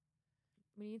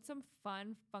We need some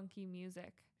fun, funky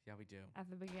music. Yeah, we do. At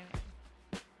the beginning.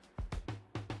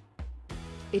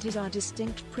 It is our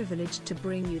distinct privilege to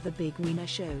bring you the Big Wiener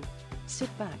Show.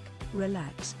 Sit back,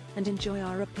 relax, and enjoy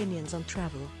our opinions on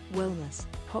travel, wellness,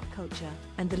 pop culture,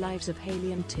 and the lives of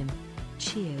Haley and Tim.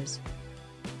 Cheers.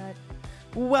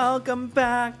 Welcome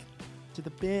back to the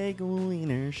Big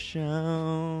Wiener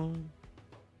Show.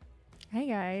 Hey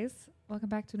guys, welcome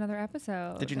back to another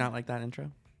episode. Did you not like that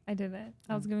intro? I didn't.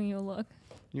 I was giving you a look.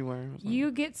 You were?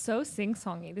 You get so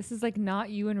sing-songy. This is like not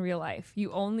you in real life.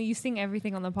 You sing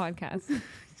everything on the podcast.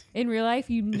 In real life,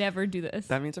 you never do this.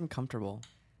 That means I'm comfortable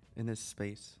in this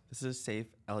space. This is a safe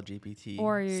LGBT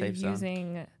or you're safe zone.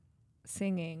 using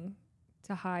singing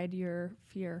to hide your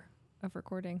fear of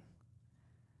recording.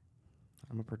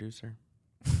 I'm a producer.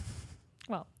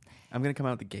 Well, I'm going to come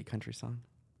out with a gay country song.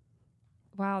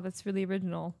 Wow, that's really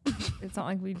original. It's not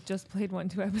like we just played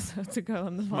 2 episodes ago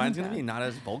on the podcast. Mine's going to be not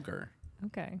as vulgar.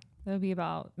 Okay. That'll be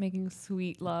about making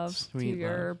sweet love to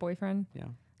your boyfriend. Yeah.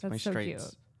 That's my so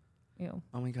straights. cute. Ew.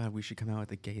 Oh my God, we should come out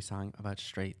with a gay song about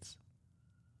straights.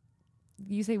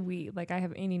 You say we, like I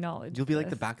have any knowledge. You'll be like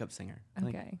the backup singer.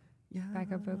 Okay. Like, yeah.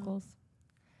 Backup vocals.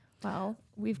 Well,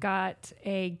 we've got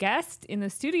a guest in the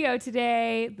studio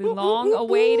today. The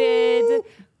long-awaited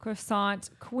croissant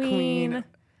queen.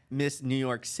 Miss New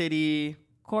York City.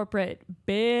 Corporate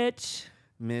bitch.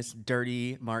 Miss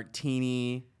Dirty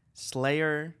Martini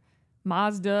Slayer.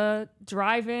 Mazda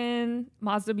driving.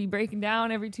 Mazda be breaking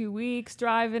down every 2 weeks,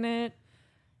 driving it.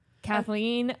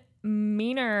 Kathleen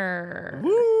Meaner.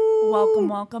 Woo!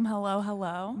 Welcome.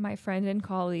 Hello. My friend and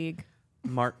colleague.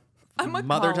 I'm a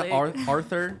mother colleague. to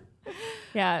Arthur.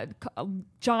 Yeah,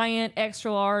 giant,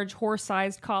 extra large,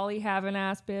 horse-sized collie having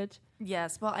ass bitch.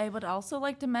 Yes, well, I would also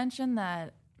like to mention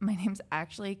that my name's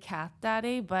actually Kath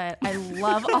Daddy, but I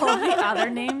love all of the other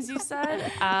names you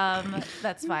said.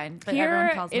 That's fine. But everyone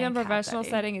Here, calls me in a Kath professional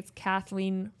Daddy. setting, it's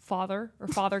Kathleen Father or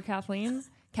Father Kathleen.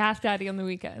 Kath Daddy on the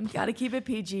weekend. Got to keep it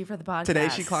PG for the podcast. Today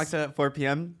she clocks out at 4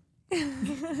 p.m.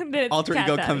 Alter Cat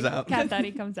ego Daddy. comes out. Cat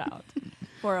Daddy comes out.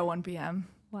 4:01 p.m.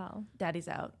 Wow. Daddy's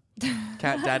out.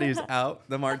 Cat Daddy's out.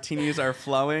 The martinis are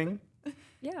flowing.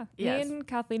 Yeah. Yes. Me and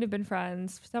Kathleen have been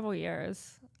friends for several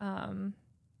years.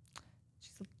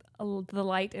 She's the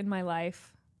light in my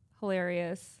life.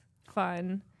 Hilarious.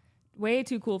 Fun. Way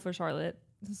too cool for Charlotte.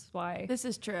 This is why. This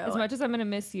is true. As much as I'm going to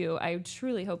miss you, I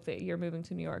truly hope that you're moving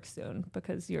to New York soon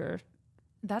because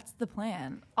That's the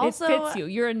plan. it Also, fits you.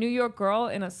 You're a New York girl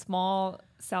in a small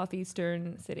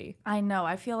southeastern city. I know.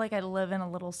 I feel like I live in a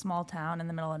little small town in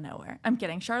the middle of nowhere. I'm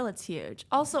kidding. Charlotte's huge.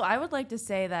 Also, I would like to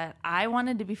say that I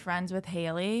wanted to be friends with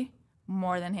Haley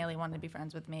more than Haley wanted to be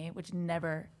friends with me, which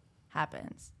never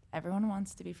happens. Everyone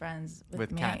wants to be friends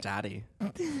with me. Cat Daddy.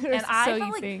 And So I you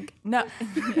felt like, think. no.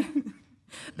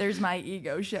 There's my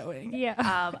ego showing. Yeah.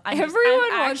 I'm Everyone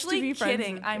wants to actually be friends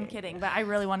kidding. with I'm me. kidding. But I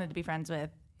really wanted to be friends with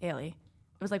Haley.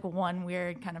 It was like one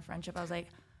weird kind of friendship. I was like,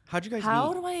 How'd you guys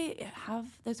how meet? do I have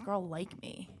this girl like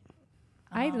me?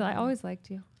 I always liked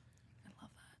you. I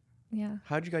love that. Yeah.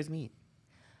 How'd you guys meet?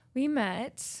 We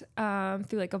met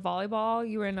through like a volleyball.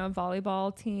 You were in a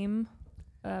volleyball team,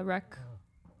 rec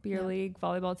beer league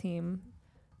volleyball team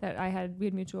that we had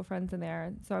mutual friends in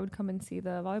there. So I would come and see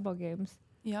the volleyball games.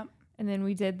 Yep. And then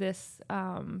we did this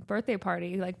birthday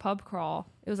party, like pub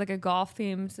crawl. It was like a golf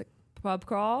themed pub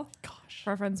crawl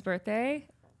for our friend's birthday.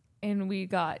 And we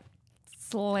got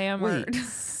slammered.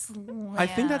 I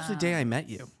think that's the day I met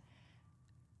you.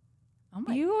 Oh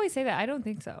my. You always say that. I don't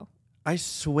think so. I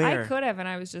swear. I could have, and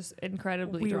I was just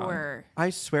incredibly We drunk. were. I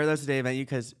swear that's the day I met you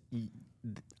because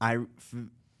I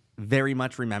very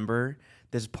much remember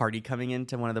this party coming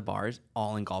into one of the bars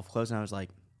all in golf clothes. And I was like,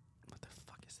 what the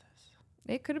fuck is this?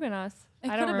 It could have been us. It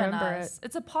I could don't have been remember us. it.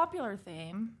 It's a popular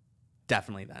theme.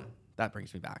 Definitely then. That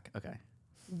brings me back. Okay.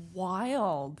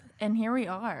 Wild. And here we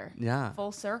are. Yeah.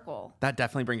 Full circle. That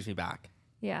definitely brings me back.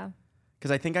 Yeah. Because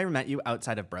I think I met you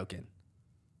outside of Broken.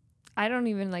 I don't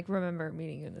even remember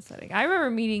meeting you in this setting. I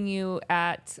remember meeting you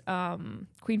at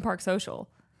Queen Park Social.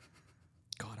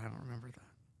 God, I don't remember that.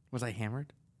 Was I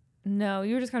hammered? No,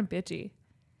 you were just kind of bitchy.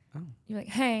 Oh. You're like,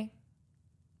 hey.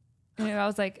 And I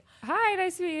was like, hi,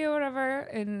 nice to meet you, whatever.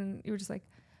 And you were just like,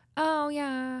 oh,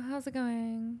 yeah, how's it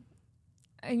going?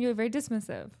 And you were very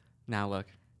dismissive. Now look,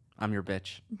 I'm your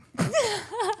bitch.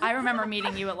 I remember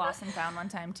meeting you at Lost and Found one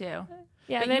time too.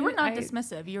 Yeah, But and then you were not I-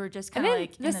 dismissive. You were just And kind of then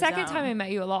like the in second zone. time I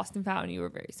met you at Lost and Found, you were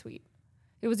very sweet.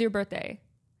 It was your birthday.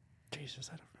 Jesus,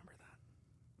 I don't remember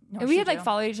that. No, And we she had do.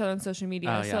 followed each other on social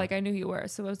media. Oh, So yeah. I knew who you were.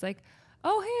 So I was like,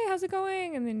 oh, hey, how's it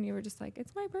going? And then you were just like,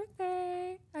 it's my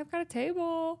birthday. I've got a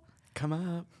table. Come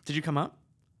up. Did you come up?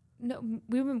 No,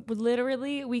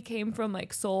 we came from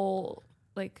Seoul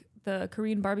like the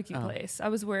Korean barbecue Oh. place. I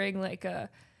was wearing like a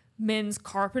men's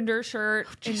carpenter shirt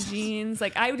and jeans.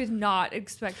 Like I did not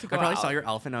expect to go I probably out. saw your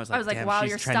outfit and I was like, I was like, damn, wow, she's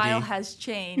your trendy. style has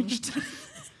changed.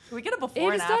 Can we get a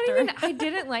before and It's not after? even, I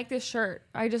didn't like this shirt.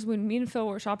 When me and Phil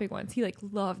were shopping once, he like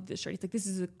loved this shirt. He's like, this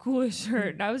is the coolest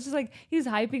shirt. And I was just like, he's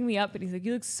hyping me up and he's like,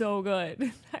 you look so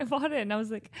good. I bought it and I was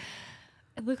like,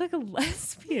 I look like a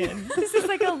lesbian. This is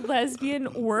like a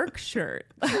lesbian work shirt.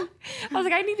 I was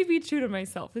like, I need to be true to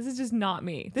myself. This is just not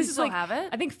me. This you is still like, have it?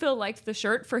 I think Phil liked the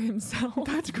shirt for himself.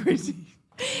 That's crazy.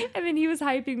 And then he was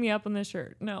hyping me up on the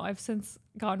shirt. No, I've since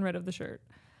gotten rid of the shirt.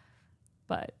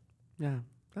 But Yeah,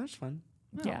 that was fun.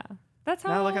 yeah, that's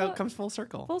how Now look how it comes full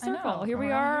circle. full I know, circle. Here we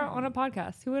around are here. on a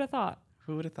podcast. Who would have thought?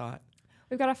 Who would have thought?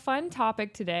 We've got a fun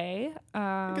topic today.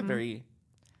 I think a very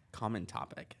common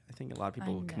topic. I think a lot of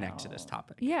people I will connect to this know.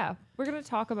 topic. Yeah, we're going to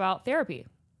talk about therapy.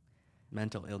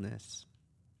 Mental illness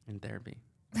and therapy.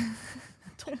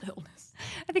 Mental illness.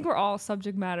 I think we're all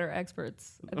subject matter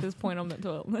experts at this point on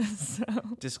mental illness. So.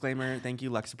 Disclaimer, thank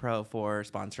you Lexapro for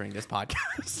sponsoring this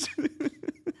podcast.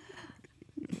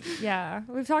 Yeah,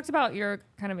 we've talked about your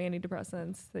kind of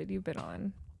antidepressants that you've been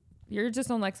on. You're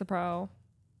just on Lexapro.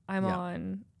 I'm Yeah.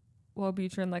 on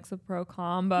Wellbutrin Lexapro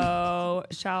combo.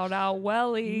 Shout out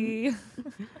Welly.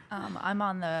 I'm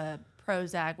on the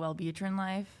Prozac Wellbutrin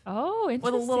life Oh, with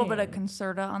interesting. a little bit of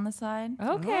Concerta on the side.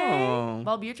 Okay. Oh.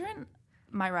 Wellbutrin,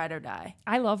 my ride or die.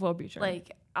 I love Wellbutrin.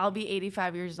 Like, I'll be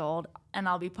 85 years old and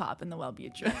I'll be popping the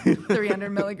Wellbutrin,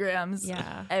 300 milligrams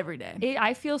Yeah. every day.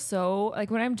 I feel so,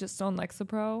 like when I'm just on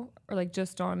Lexapro or like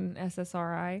just on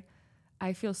SSRI,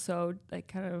 I feel so like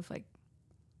kind of like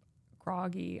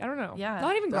groggy. I don't know. Yeah.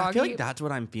 Not even groggy. I feel like that's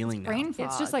what I'm feeling now. Brain fog.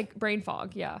 It's just like brain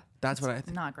fog. Yeah. That's what I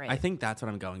not great. I think that's what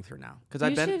I'm going through now. Because You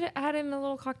I've been should add in a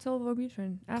little cocktail of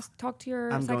Wellbutrin. Talk to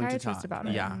your I'm going to psychiatrist talk about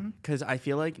it. Yeah. Because I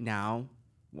feel like now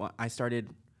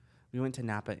we went to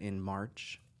Napa in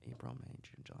March, April, May,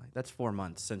 June, July. That's 4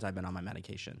 months since I've been on my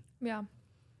medication. Yeah.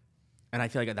 And I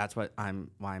feel like that's why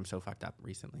I'm so fucked up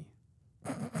recently.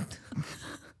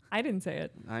 I didn't say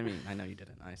it. I mean, I know you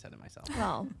didn't. I said it myself.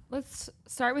 Well, let's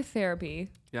start with therapy.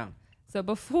 Yeah. So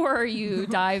before you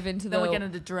dive into then we get the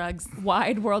into drugs.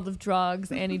 wide world of drugs,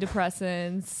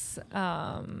 antidepressants,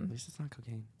 At least it's not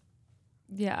cocaine.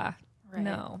 yeah, Right.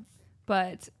 no.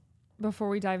 But before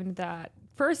we dive into that,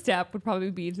 first step would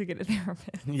probably be to get a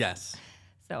therapist. Yes.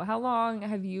 So how long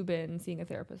have you been seeing a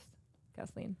therapist,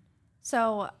 Kathleen?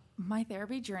 So my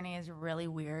therapy journey is really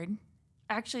weird.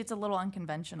 Actually, it's a little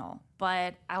unconventional,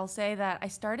 but I'll say that I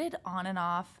started on and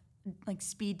off like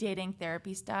speed dating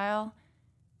therapy style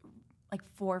like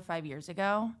 4 or 5 years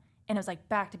ago. And it was like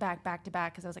back to back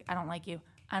because I was like, I don't like you.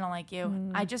 I don't like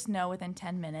you. I just know within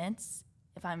 10 minutes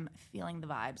if I'm feeling the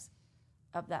vibes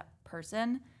of that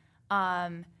person.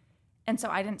 And so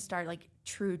I didn't start like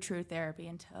true therapy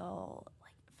until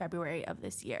like February of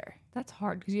this year. That's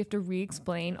hard because you have to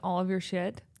re-explain all of your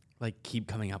shit. Like, keep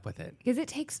coming up with it. Because it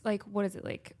takes like, what is it,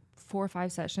 like 4 or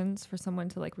 5 sessions for someone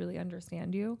to like really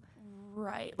understand you.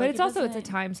 Right. But Like, it's it also, it's a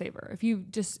doesn't- time saver. If you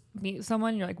just meet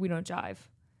someone, you're like, we don't jive.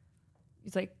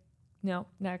 It's like, no,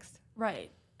 next.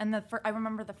 Right. And I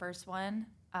remember the first one.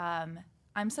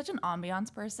 I'm such an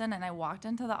ambiance person, and I walked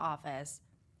into the office,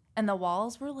 and the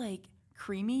walls were like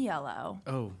creamy yellow.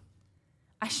 Oh.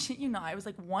 I shit you not. It was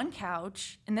like one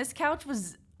couch, and this couch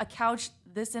was a couch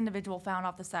this individual found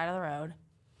off the side of the road,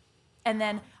 and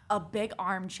then a big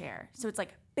armchair. So it's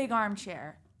like big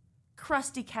armchair,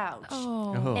 crusty couch.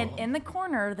 Oh. And in the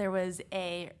corner, there was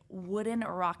a wooden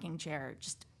rocking chair,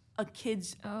 just a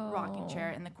kid's rocking chair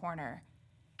in the corner.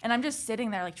 And I'm just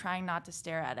sitting there, like, trying not to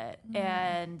stare at it.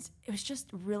 And it was just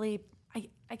really,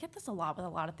 I get this a lot with a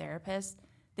lot of therapists.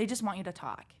 They just want you to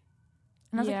talk.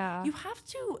 And I was Yeah. like, you have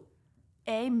to,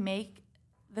 make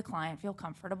the client feel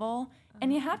comfortable,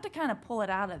 and you have to kind of pull it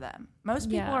out of them. Most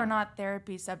people Yeah. are not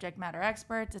therapy subject matter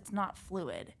experts. It's not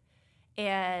fluid.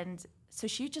 And so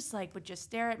she just, like, would just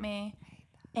stare at me.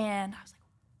 And I was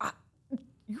like,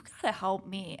 you gotta help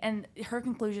me. And her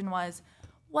conclusion was,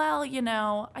 well,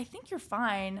 I think you're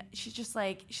fine. She's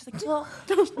like, well,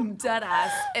 dead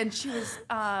ass. And she was,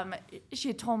 she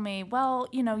had told me, well,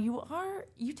 you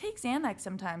take Xanax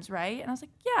sometimes, right? And I was like,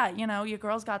 yeah, your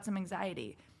girl's got some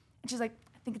anxiety. And she's like,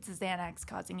 I think it's the Xanax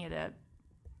causing you to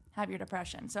have your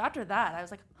depression. So after that, I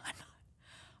was like,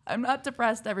 I'm not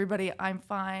depressed, everybody. I'm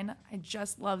fine. I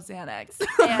just love Xanax.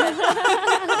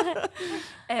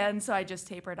 And so I just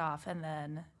tapered off. And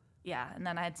then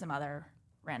I had some other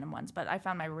random ones. But I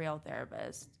found my real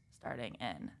therapist starting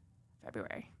in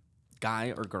February.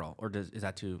 Guy or girl? Or is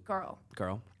that too? Girl.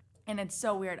 Girl? And it's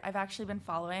so weird. I've actually been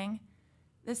following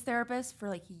this therapist for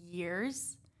like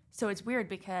years. So it's weird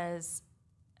because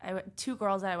two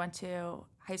girls that I went to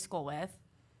high school with.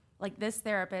 Like this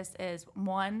therapist is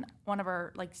one of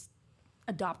our like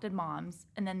adopted moms,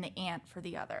 and then the aunt for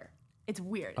the other. It's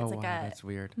weird. Oh, it's like wow, that's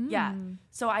weird. Yeah.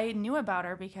 So I knew about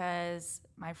her because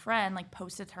my friend like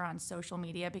posted her on social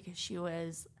media because she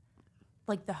was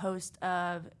like the host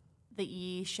of the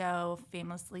E show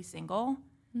Famously Single.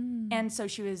 And so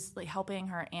she was like helping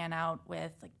her aunt out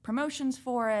with like promotions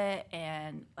for it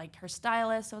and like her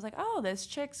stylist. So I was like, oh, this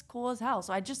chick's cool as hell.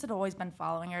 So I just had always been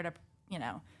following her to,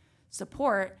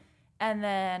 support. And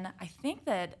then I think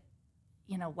that,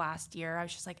 last year I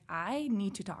was just like, I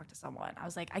need to talk to someone. I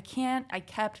was like, I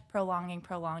kept prolonging.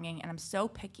 And I'm so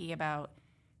picky about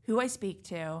who I speak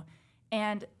to.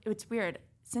 And it's weird.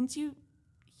 Since you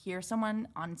hear someone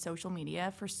on social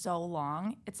media for so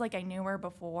long, it's like I knew her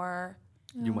before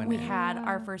we had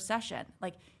our first session.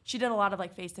 Like she did a lot of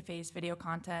like face-to-face video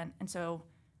content. And so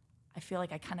I feel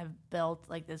like I kind of built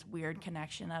like this weird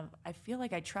connection of, I feel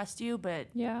like I trust you, but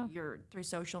you're through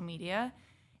social media.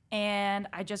 And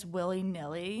I just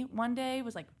willy-nilly one day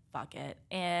was like, fuck it,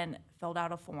 and filled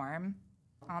out a form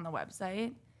on the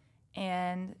website.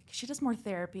 And she does more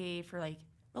therapy for like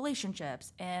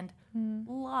relationships and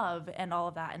love and all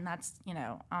of that. And that's,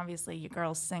 obviously your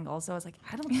girl's single. So I was like,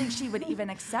 I don't think she would even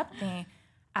accept me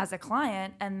as a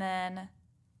client. And then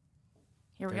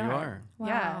here we There you are. Wow.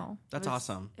 Yeah. That's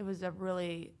awesome. It was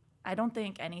I don't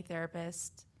think any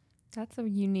therapist. That's a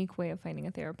unique way of finding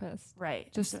a therapist.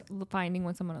 Right. Just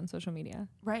finding someone on social media.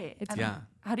 Right. It's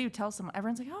How do you tell someone?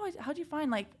 Everyone's like, oh, how'd you find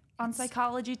like on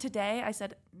Psychology Today? I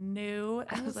said, no.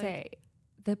 I would say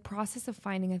the process of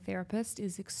finding a therapist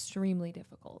is extremely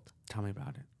difficult. Tell me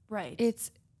about it. Right.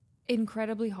 It's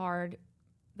incredibly hard.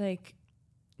 Like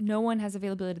no one has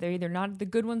availability. They're either not, the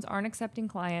good ones aren't accepting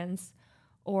clients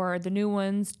or the new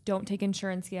ones don't take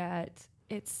insurance yet.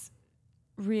 It's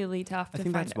really tough to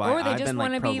think find. that's why Or they I've just been,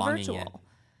 like, want to be prolonging virtual.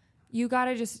 it. You got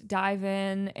to just dive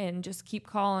in and just keep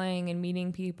calling and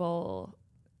meeting people.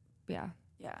 Yeah.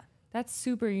 Yeah. That's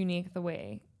super unique the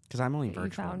way Because I'm only that you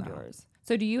virtual found now. yours.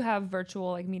 So do you have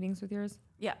virtual like meetings with yours?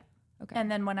 Yeah. Okay.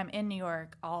 And then when I'm in New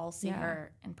York, I'll see Yeah.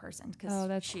 her in person because Oh,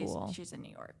 that's cool. she's in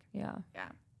New York. Yeah. Yeah.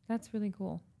 That's really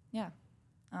cool. Yeah.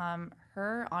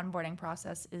 Her onboarding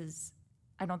process is,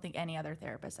 I don't think any other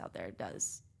therapist out there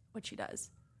does what she does.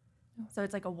 Oh. So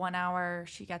it's like a 1 hour,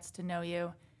 she gets to know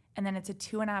you, and then it's a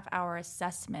 2.5 hour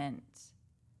assessment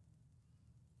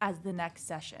as the next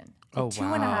session. Oh, Two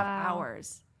and a half wow.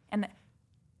 hours. And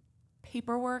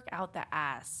paperwork out the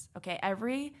ass. Okay.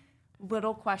 Every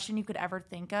little question you could ever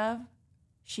think of,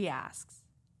 she asks.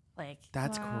 Like,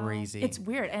 That's Wow. crazy. it's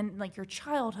weird. And like your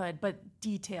childhood, but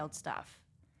detailed stuff.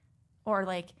 Or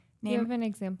like, Do you have an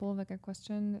example of like a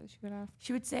question that she would ask?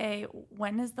 she would say,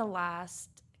 when is the last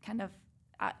kind of,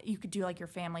 you could do like your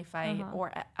family fight Uh-huh.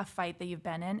 or a fight that you've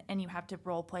been in, and you have to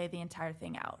role play the entire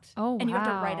thing out. Oh, And you have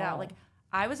to write it out. wow. Like,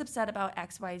 I was upset about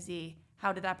XYZ.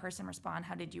 How did that person respond?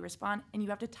 How did you respond? And you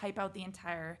have to type out the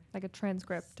entire. Like a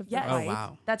transcript of Yes. the Oh, fight?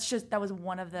 wow. That was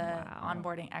one of the Wow.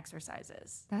 onboarding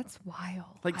exercises. That's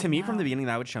wild. Like to I me from the know. beginning,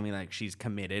 that would show me like she's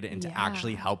committed into Yeah.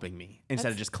 actually helping me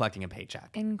instead of just collecting a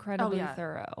paycheck. Incredibly yeah.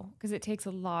 thorough because it takes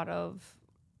a lot of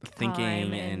Thinking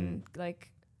time and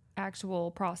like actual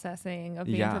processing of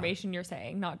the Yeah. information you're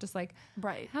saying, not just like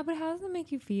Right. how does it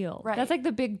make you feel? Right. That's like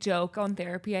the big joke on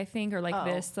therapy, I think, or like Oh.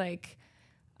 this like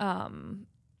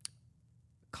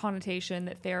connotation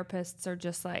that therapists are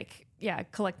just like,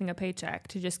 collecting a paycheck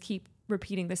to just keep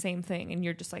repeating the same thing, and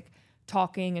you're just like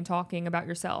talking and talking about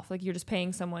yourself. Like you're just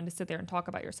paying someone to sit there and talk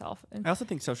about yourself. And I also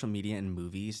think social media and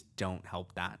movies don't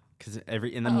help that because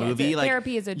in the Yeah, movie, like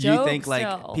therapy is a you joke think like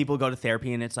still. people go to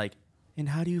therapy and it's like, and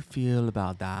how do you feel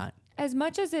about that? as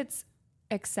much as it's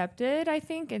accepted, I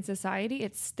think, in society,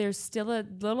 there's still a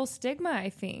little stigma, I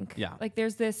think. Yeah. Like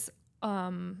there's this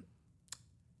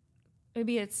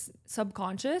maybe it's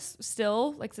subconscious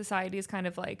still, like society is kind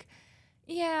of like,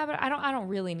 yeah, but I don't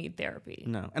really need therapy.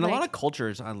 No, and a Like, lot of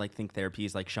cultures I like think therapy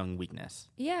is like showing weakness.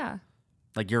 yeah.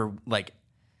 Like you're like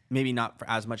maybe not for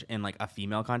as much in like a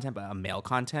female content, but a male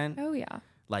content. Oh yeah.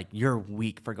 Like you're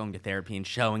weak for going to therapy and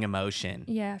showing emotion.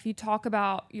 Yeah, if you talk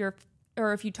about your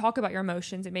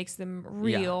emotions, it makes them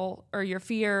real, or your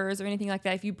fears or anything like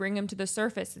that. If you bring them to the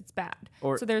surface, it's bad.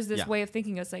 Or- so there's this yeah. way of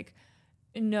thinking. It's like,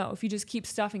 no, if you just keep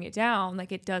stuffing it down,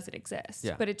 like it doesn't exist.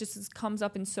 Yeah. But it just comes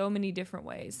up in so many different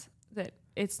ways that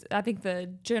I think the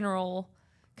general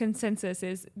consensus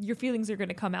is your feelings are going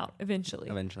to come out eventually.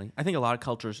 I think a lot of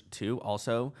cultures too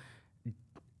also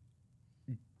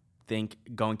think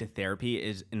going to therapy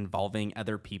is involving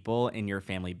other people in your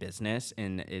family business,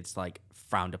 and it's like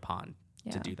frowned upon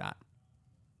to Yeah. do that.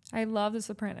 I love The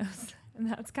Sopranos. And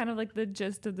that's kind of like the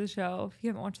gist of the show. If you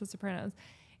haven't watched The Sopranos,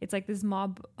 it's like this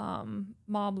mob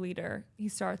leader. He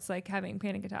starts like having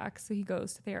panic attacks, so he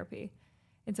goes to therapy.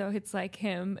 And so it's like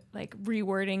him like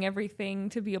rewording everything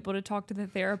to be able to talk to the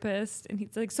therapist. And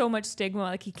he's like so much stigma,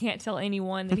 like he can't tell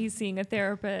anyone that he's seeing a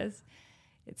therapist.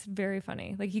 It's very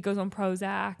funny. Like he goes on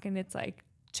Prozac and it's like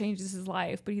changes his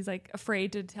life, but he's like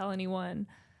afraid to tell anyone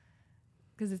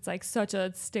because it's like such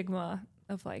a stigma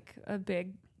of like a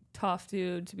big tough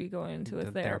dude to be going to a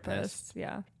therapist.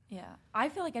 Yeah. Yeah. I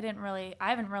feel like I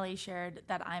haven't really shared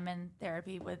that I'm in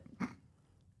therapy with.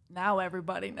 Now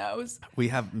everybody knows. We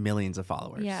have millions of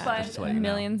followers. Yeah, But just to let you know.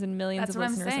 millions and millions That's of what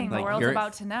I'm listeners. saying. and The Like, world's you're-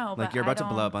 about to know. Like but you're about to I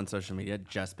blow don't- up on social media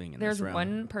just being in There's this room.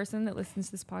 one person that listens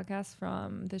to this podcast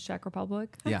from the Czech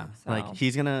Republic. Yeah, So- like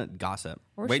he's gonna gossip.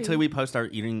 Or Wait she. till we post our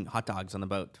eating hot dogs on the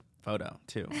boat photo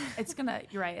too.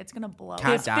 You're right. It's gonna blow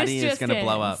Cat up. Daddy is just gonna in,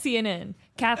 blow up. CNN.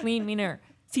 Kathleen Wiener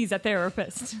sees a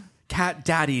therapist. Cat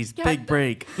Daddy's big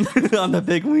break on the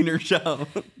Big Wiener Show.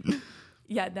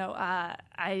 Yeah, no,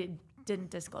 I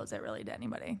didn't disclose it really to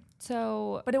anybody.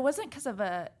 So But it wasn't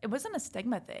it wasn't a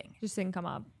stigma thing. just didn't come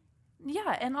up.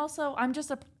 Yeah, and also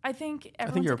I think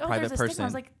everyone's you're like, a private there's a stigma. I was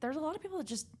person. like, there's a lot of people that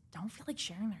just don't feel like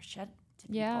sharing their shit to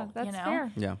Yeah, people. that's you know?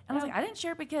 fair. Yeah. And I was like, I didn't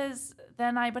share it because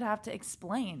then I would have to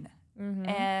explain.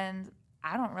 And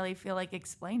I don't really feel like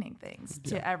explaining things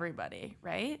to everybody,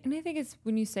 right? And I think it's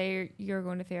when you say you're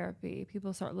going to therapy,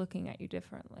 people start looking at you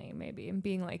differently, maybe, and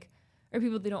being like, or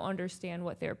people they don't understand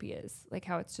what therapy is, like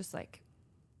how it's just like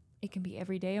it can be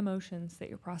everyday emotions that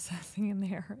you're processing in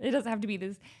there. It doesn't have to be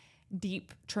this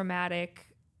deep traumatic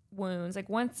wounds. Like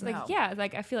once, like No. yeah,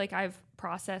 like I feel like I've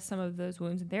processed some of those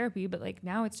wounds in therapy, but like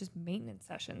now it's just maintenance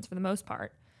sessions for the most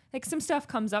part. Like some stuff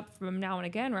comes up from now and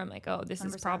again where I'm like, oh, this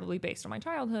is 100%. probably based on my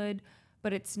childhood,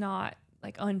 but it's not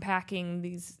like unpacking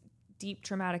these deep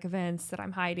traumatic events that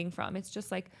I'm hiding from. It's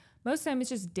just like most of the time it's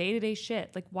just day-to-day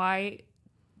shit. Like why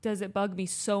does it bug me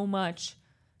so much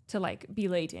to like be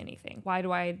late to anything?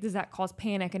 Does that cause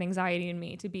panic and anxiety in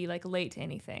me to be like late to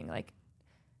anything? Like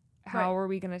how are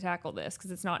we going to tackle this? Because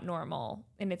it's not normal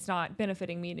and it's not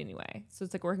benefiting me in any way. So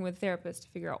it's like working with a therapist to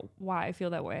figure out why I feel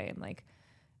that way and like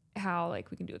how like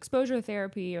we can do exposure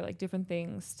therapy or like different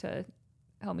things to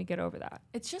help me get over that.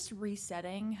 It's just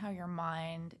resetting how your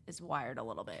mind is wired a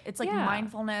little bit. It's like Yeah.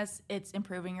 mindfulness, it's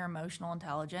improving your emotional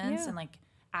intelligence. Yeah. And like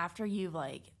after you've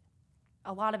like,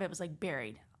 a lot of it was like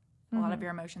buried. A lot of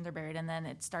your emotions are buried and then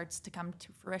it starts to come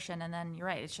to fruition. And then you're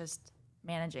right, it's just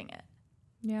managing it.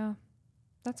 Yeah.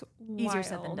 That's Easier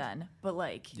said than wild. done. But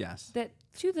like, Yes. That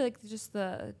too, like just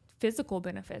the physical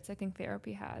benefits I think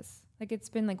therapy has. Like it's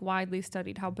been like widely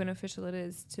studied how beneficial it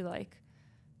is to like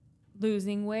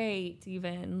losing weight,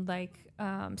 even like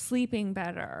sleeping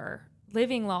better,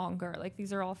 living longer. Like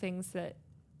these are all things that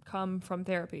come from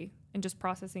therapy and just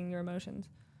processing your emotions.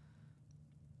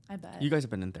 I bet. You guys have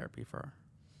been in therapy for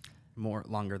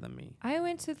longer than me. I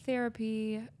went to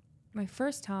therapy. My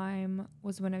first time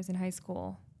was when I was in high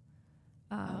school.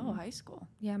 high school.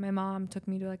 Yeah, my mom took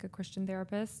me to like a Christian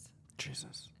therapist.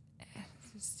 Jesus.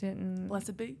 Just didn't.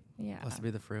 Blessed be. Yeah. Must be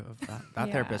the fruit of that. That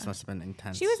Yeah. therapist must have been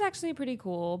intense. She was actually pretty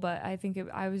cool, but I think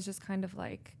I was just kind of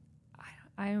like,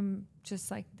 I'm just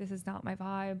like, this is not my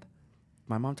vibe.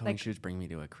 My mom told me like- she was bringing me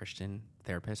to a Christian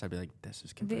therapist. I'd be like, this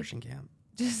is conversion camp.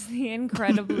 Just the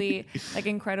incredibly,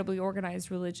 incredibly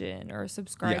organized religion or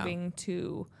subscribing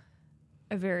to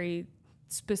a very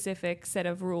specific set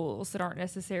of rules that aren't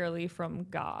necessarily from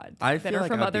God, I that feel are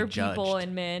like from I would be other people judged.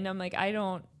 and men. I'm like,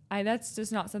 that's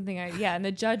just not something and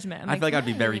the judgment. I feel like I'd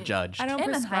be very right. judged. I don't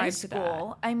And in high prescribe to that.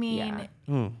 school, I mean,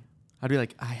 Yeah. I'd be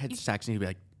like, I had sex, and you'd be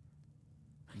like,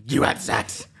 you had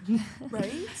sex.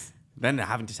 right? Then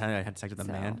having to tell you I had sex with a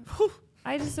So- man.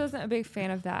 I just wasn't a big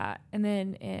fan of that. And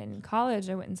then in college,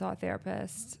 I went and saw a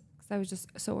therapist because I was just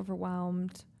so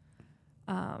overwhelmed.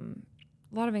 A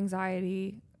lot of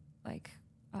anxiety. Like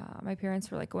my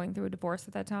parents were like going through a divorce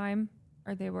at that time,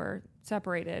 or they were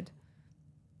separated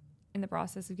in the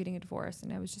process of getting a divorce.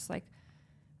 And I was just like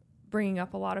bringing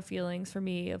up a lot of feelings for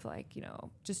me of like,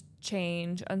 just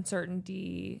change,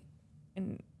 uncertainty,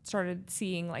 and started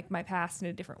seeing like my past in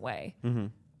a different way.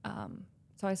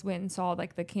 So I went and saw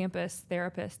like the campus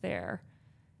therapist there,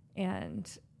 and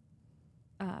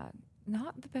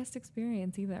not the best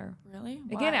experience either. Really?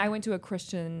 Again, Why? I went to a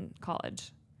Christian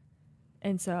college,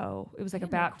 and so it was like a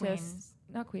didn't know Baptist, Queens.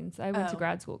 not Queens. I went to Oh.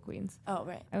 grad school at Queens. Oh,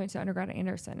 right. I went to undergrad at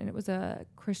Anderson, and it was a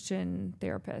Christian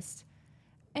therapist.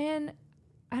 And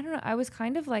I don't know, I was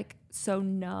kind of like so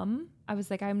numb. I was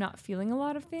like, I'm not feeling a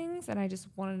lot of things, and I just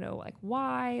want to know like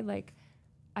why. Like,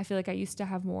 I feel like I used to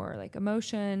have more like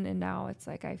emotion, and now it's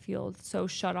like I feel so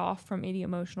shut off from any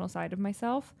emotional side of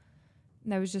myself.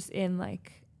 And I was just in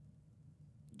like,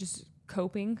 just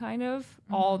coping kind of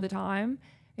all the time.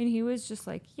 And he was just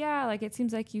like, yeah, like it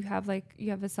seems like you have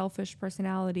a selfish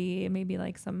personality and maybe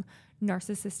like some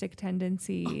narcissistic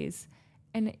tendencies.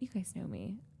 And you guys know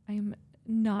me. I'm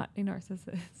not a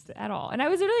narcissist at all. And I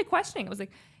was really questioning. I was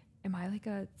like, am I like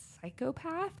a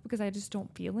psychopath because I just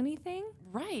don't feel anything?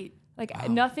 Right. Like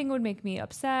nothing would make me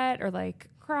upset or like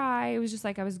cry. It was just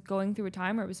like I was going through a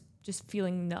time where I was just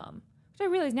feeling numb. Which I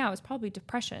realize now is probably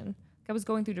depression. I was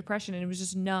going through depression and it was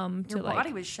just numb Your to body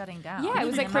like was shutting down. Yeah, it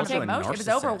was like protecting emotion. It was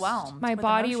overwhelmed. my with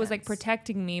body was like emotions.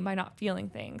 protecting me by not feeling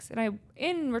things. And I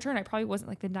in return I probably wasn't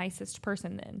like the nicest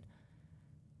person then.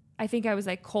 I think I was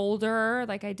like colder,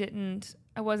 like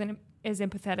I wasn't as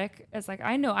empathetic as like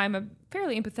I know I'm a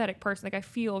fairly empathetic person. Like I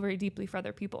feel very deeply for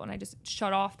other people and I just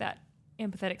shut off that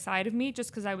empathetic side of me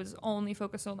just because I was only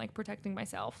focused on like protecting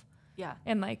myself. Yeah.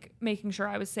 And like making sure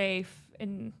I was safe.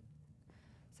 And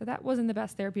so that wasn't the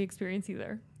best therapy experience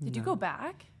either. Did you go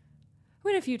back? I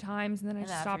went a few times and then I And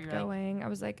just after stopped you're like, going. I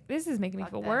was like, this is making me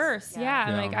 "Fuck feel this." worse. Yeah. Yeah.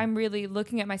 And Yeah. like, I'm really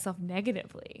looking at myself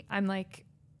negatively. I'm like,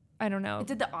 I don't know. It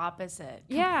did the opposite.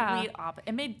 Yeah. Complete opposite.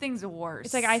 It made things worse.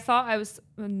 It's like I thought I was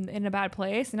in a bad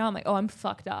place. And now I'm like, oh, I'm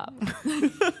fucked up.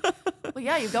 Well,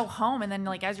 yeah, you go home and then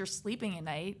like as you're sleeping at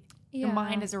night, your Yeah.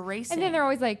 mind is erasing. And then they're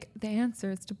always like, the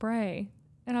answer is to pray.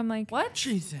 And I'm like, what?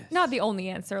 Jesus. not the only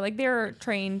answer. Like they're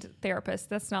trained therapists.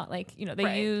 That's not like, they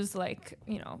Right. use like,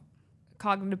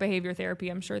 cognitive behavior therapy.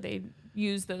 I'm sure they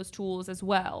use those tools as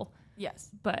well. Yes.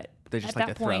 But They're just at like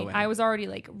that a throw point, in. I was already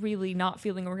like really not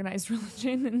feeling organized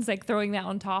religion, and it's like throwing that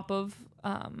on top of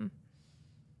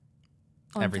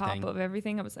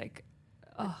everything. I was like,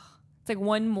 ugh, it's like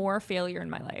one more failure in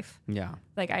my life. Yeah.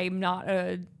 Like I'm not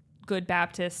a good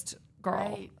Baptist girl.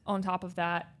 Right. On top of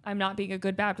that, I'm not being a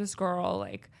good Baptist girl.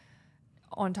 Like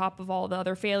on top of all the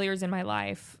other failures in my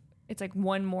life, it's like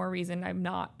one more reason I'm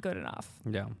not good enough.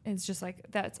 Yeah. It's just like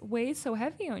that's weighs so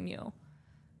heavy on you.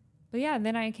 But yeah,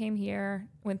 then I came here,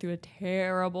 went through a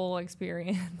terrible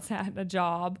experience at a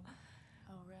job.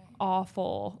 Oh, right.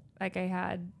 Awful. Like I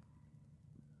had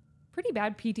pretty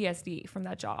bad PTSD from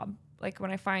that job. Like when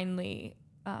I finally,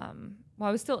 I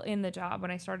was still in the job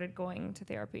when I started going to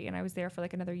therapy, and I was there for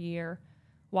like another year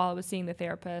while I was seeing the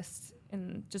therapist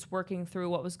and just working through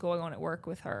what was going on at work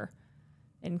with her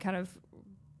and kind of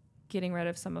getting rid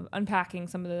of unpacking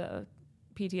some of the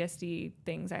PTSD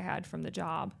things I had from the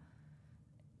job.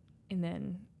 And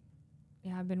then,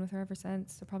 yeah, I've been with her ever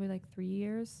since. So probably like 3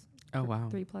 years. Oh, wow.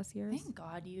 3+ years. Thank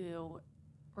God you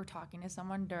were talking to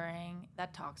someone during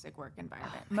that toxic work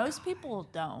environment. Most people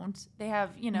don't. They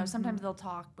have, sometimes they'll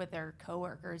talk with their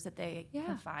coworkers that they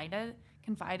confide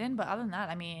in. But other than that,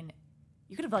 I mean,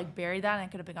 you could have like buried that and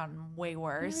it could have gotten way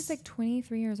worse. When I was like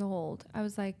 23 years old. I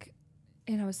was like,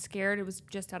 and I was scared. It was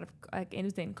just out of, like, it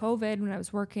was in COVID when I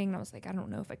was working. And I was like, I don't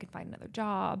know if I could find another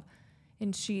job.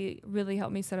 And she really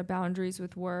helped me set up boundaries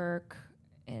with work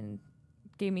and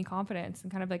gave me confidence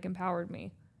and kind of like empowered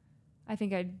me. I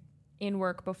think in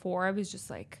work before, I was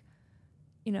just like,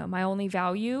 my only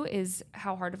value is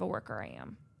how hard of a worker I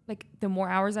am. Like the more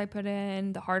hours I put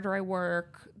in, the harder I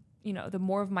work, the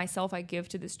more of myself I give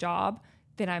to this job,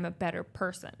 then I'm a better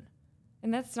person.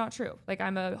 And that's not true. Like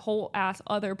I'm a whole ass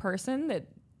other person that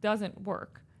doesn't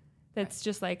work. That's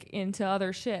just like into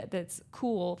other shit. That's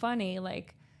cool, funny,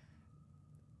 like,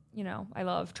 I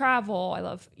love travel. I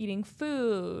love eating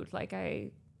food. Like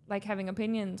I like having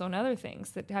opinions on other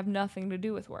things that have nothing to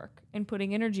do with work and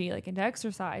putting energy like into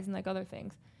exercise and like other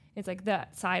things. It's like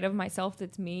that side of myself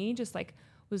that's me just like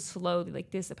was slowly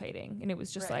like dissipating. And it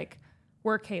was just like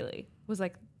work Haley was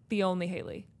like the only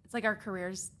Haley. It's like our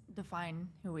careers define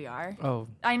who we are. Oh,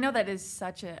 I know that is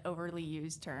such an overly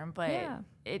used term, but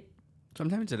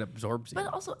sometimes it absorbs you.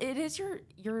 But also, it is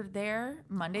you're there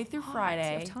Monday through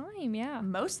Friday. Lots of time, yeah.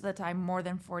 Most of the time, more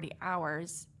than 40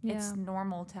 hours. Yeah. It's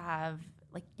normal to have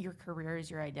like your career is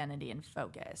your identity and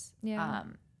focus. Yeah.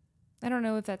 I don't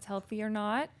know if that's healthy or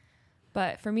not,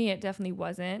 but for me, it definitely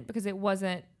wasn't because it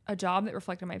wasn't a job that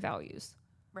reflected my values.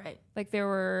 Right. Like there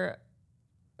were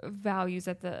values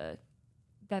that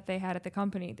they had at the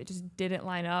company that just didn't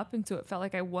line up, and so it felt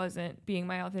like I wasn't being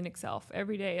my authentic self.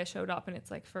 Every day I showed up, and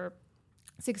it's like for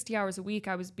 60 hours a week,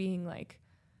 I was being like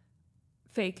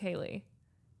fake Haley,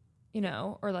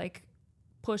 or like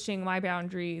pushing my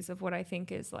boundaries of what I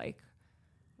think is like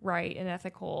right and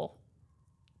ethical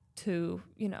to,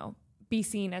 be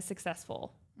seen as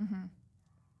successful. Mm-hmm.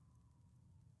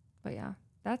 But yeah,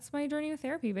 that's my journey with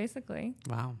therapy, basically.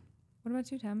 Wow. What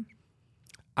about you, Tim?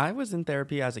 I was in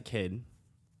therapy as a kid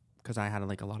because I had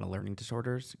like a lot of learning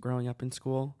disorders growing up in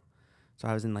school. So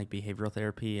I was in like behavioral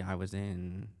therapy. I was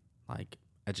in like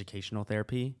educational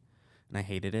therapy. and I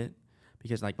hated it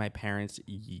because like my parents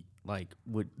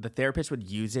the therapist would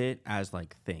use it as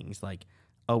like things like,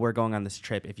 oh, we're going on this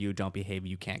trip. If you don't behave,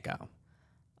 you can't go.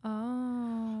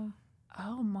 Oh.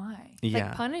 Oh my. Yeah.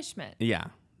 Like punishment. Yeah.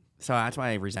 So that's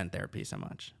why I resent therapy so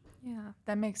much. Yeah.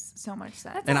 That makes so much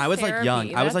sense. That's And not I was like therapy.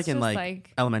 young. I was That's like in just,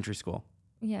 like elementary school.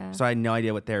 Yeah. So I had no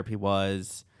idea what therapy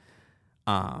was.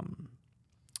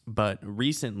 But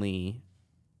recently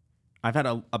I've had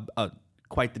a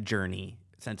quite the journey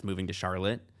since moving to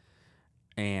Charlotte.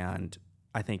 And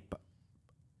I think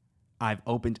I've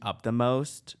opened up the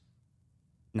most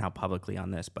now publicly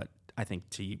on this, but I think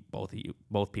to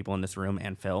both people in this room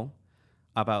and Phil,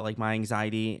 about like my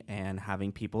anxiety and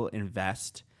having people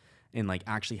invest in like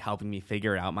actually helping me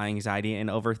figure out my anxiety and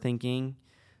overthinking.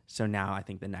 So now I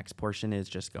think the next portion is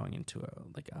just going into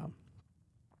a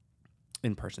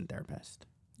in-person therapist.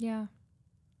 Yeah.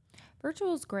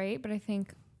 Virtual is great, but I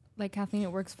think like Kathleen,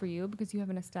 it works for you because you have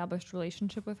an established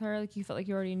relationship with her. Like you felt like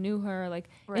you already knew her, like,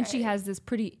 and she Right. has this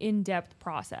pretty in-depth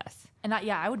process. And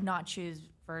I would not choose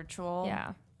virtual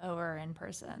Yeah. over in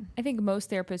person. I think most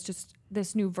therapists, just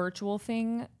this new virtual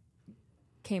thing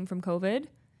came from COVID.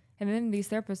 And then these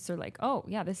therapists are like, oh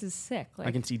yeah, this is sick. Like,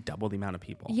 I can see double the amount of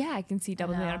people. yeah, I can see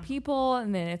double the amount of people.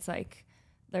 And then it's like,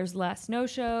 there's less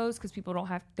no-shows because people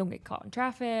don't get caught in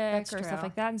traffic That's or true. stuff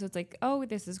like that. And so it's like, oh,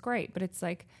 this is great. But it's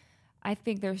like, I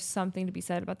think there's something to be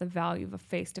said about the value of a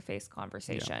face-to-face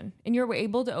conversation. And you're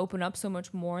able to open up so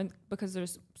much more because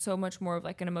there's so much more of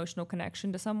like an emotional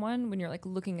connection to someone when you're like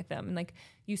looking at them and like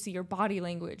you see your body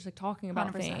language, like talking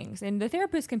about 100%. things. And the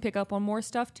therapist can pick up on more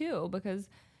stuff too because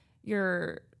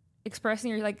you're expressing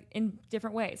your like in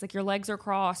different ways. Like your legs are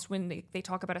crossed when they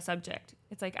talk about a subject.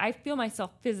 It's like I feel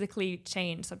myself physically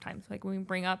change sometimes. Like when we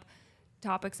bring up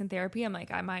topics in therapy, I'm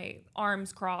like my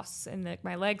arms cross and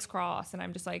my legs cross and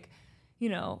I'm just like, you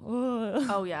know, ugh.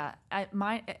 Oh yeah,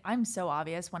 I'm so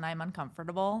obvious when I'm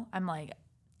uncomfortable. I'm like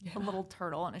a little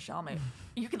turtle in a shell.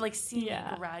 You could like see me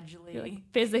gradually You're, like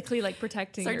physically like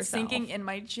protecting start yourself. sinking in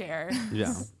my chair.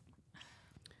 Yeah.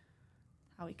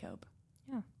 How we cope.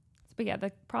 Yeah. But yeah,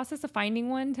 the process of finding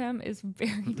one, Tim, is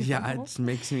very difficult. Yeah, it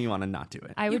makes me want to not do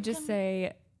it. I would just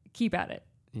say keep at it.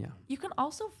 Yeah. You can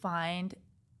also find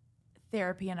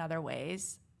therapy in other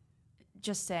ways.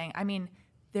 Just saying, I mean,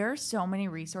 there are so many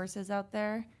resources out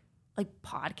there, like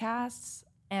podcasts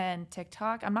and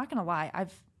TikTok. I'm not gonna lie,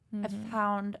 I've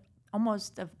found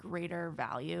almost of greater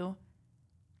value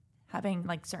having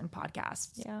like certain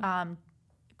podcasts,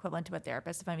 equivalent to a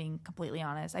therapist. If I'm being completely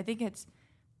honest, I think it's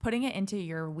putting it into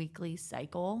your weekly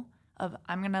cycle of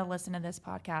I'm gonna listen to this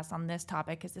podcast on this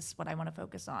topic because this is what I want to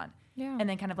focus on, and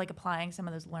then kind of like applying some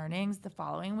of those learnings the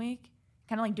following week,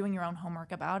 kind of like doing your own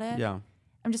homework about it. Yeah.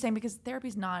 I'm just saying because therapy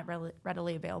is not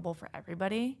readily available for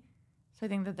everybody. So I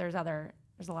think that there's a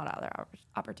lot of other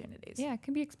opportunities. Yeah, it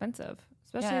can be expensive,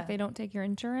 especially if they don't take your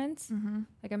insurance.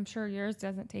 Like I'm sure yours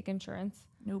doesn't take insurance.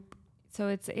 Nope. So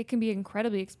it can be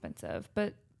incredibly expensive.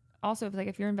 But also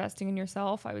if you're investing in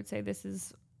yourself, I would say this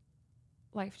is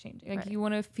life changing. Like you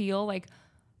want to feel like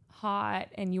hot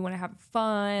and you want to have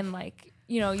fun, like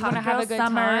you want to have a good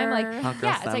time. Like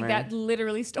it's like that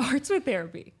literally starts with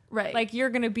therapy. Right. Like you're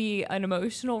going to be an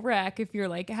emotional wreck if you're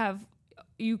like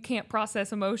you can't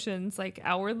process emotions like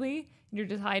outwardly and you're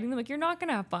just hiding them. Like you're not going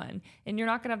to have fun and you're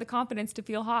not going to have the confidence to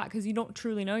feel hot because you don't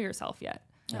truly know yourself yet.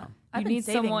 Yeah. You need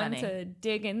someone to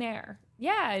dig in there.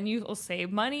 Yeah. And you will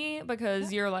save money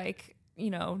because you're like,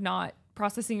 not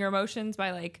processing your emotions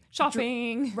by like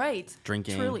shopping, right?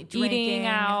 Drinking, truly eating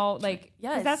out. Like,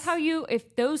 yes, that's how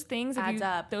if those things adds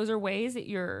up. Those are ways that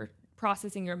you're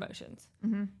processing your emotions.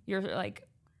 You're like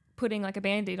putting like a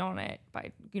Band-Aid on it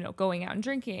by, going out and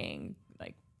drinking,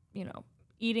 like,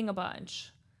 eating a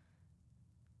bunch.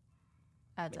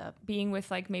 Adds up. Being with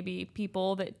like maybe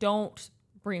people that don't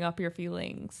bring up your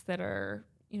feelings, that are,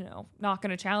 not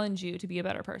going to challenge you to be a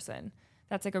better person.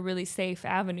 That's like a really safe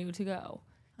avenue to go.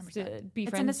 To be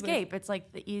It's friends an escape. with. It's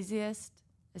like the easiest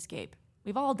escape.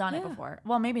 We've all done it before.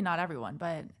 Well, maybe not everyone,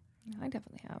 but I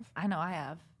definitely have. I know I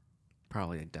have.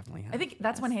 Probably definitely have. I think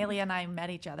that's when Haley and I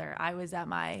met each other. I was at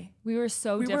We were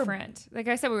so different. Like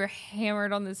I said, we were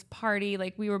hammered on this party.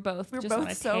 Like we were both just on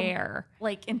a tear.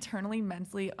 Like internally,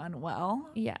 mentally unwell.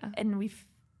 Yeah. And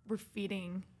we're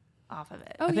feeding off of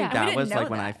it. Oh, I think yeah. that was like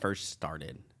when that. I first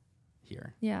started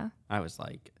here. Yeah. I was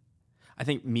like, I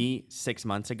think 6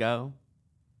 months ago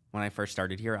when I first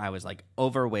started here, I was like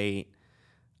overweight.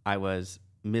 I was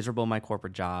miserable in my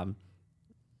corporate job,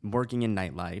 working in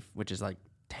nightlife, which is like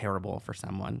terrible for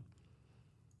someone.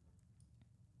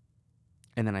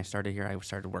 And then I started here. I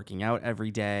started working out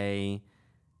every day,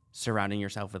 surrounding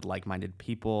yourself with like-minded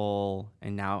people.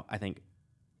 And now I think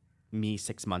me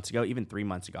 6 months ago, even 3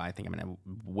 months ago, I think I'm in a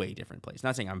way different place.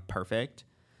 Not saying I'm perfect,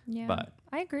 Yeah, but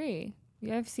I agree.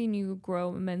 Yeah, I've seen you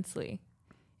grow immensely,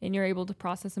 and you're able to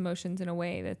process emotions in a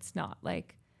way that's not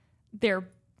like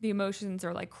the emotions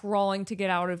are like crawling to get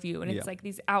out of you, and it's like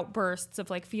these outbursts of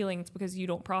like feelings because you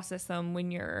don't process them when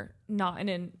you're not in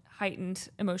a heightened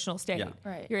emotional state. Yeah.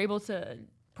 Right. You're able to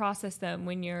process them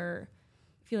when you're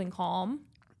feeling calm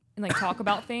and like talk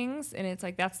about things, and it's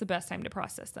like that's the best time to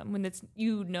process them when it's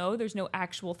there's no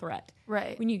actual threat.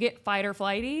 Right. When you get fight or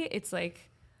flighty, it's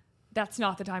like that's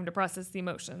not the time to process the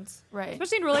emotions. Right.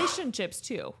 Especially in relationships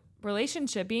too.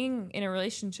 Being in a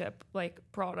relationship like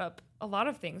brought up a lot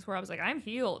of things where I was like, I'm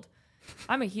healed.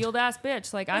 I'm a healed ass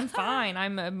bitch. Like I'm fine.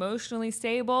 I'm emotionally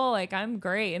stable. Like I'm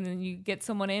great. And then you get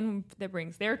someone in that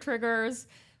brings their triggers,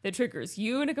 that triggers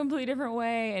you in a completely different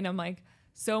way. And I'm like,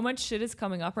 so much shit is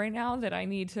coming up right now that I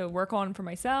need to work on for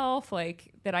myself,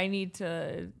 like that I need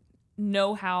to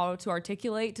know how to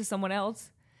articulate to someone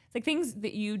else. It's like things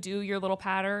that you do, your little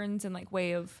patterns and like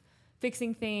way of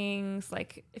fixing things.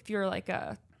 Like if you're like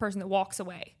a person that walks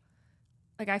away,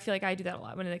 like I feel like I do that a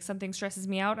lot. When like something stresses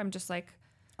me out, I'm just like,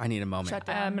 I need a moment. Shut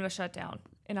down. I'm going to shut down.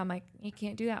 And I'm like, you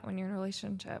can't do that when you're in a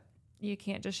relationship. You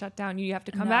can't just shut down. You have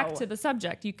to come No. back to the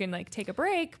subject. You can like take a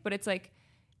break, but it's like,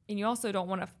 and you also don't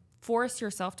want to force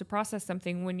yourself to process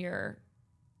something when you're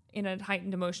in a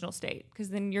heightened emotional state, because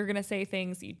then you're going to say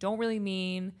things that you don't really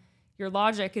mean. Your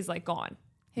logic is like gone.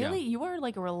 Haley, you are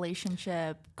like a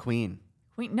relationship Queen.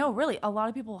 queen. No, really, a lot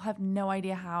of people have no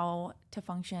idea how to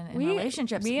function in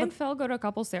relationships. Me and Look, Phil go to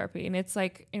couples therapy, and it's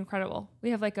like incredible.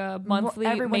 We have like a monthly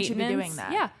everyone should be maintenance. doing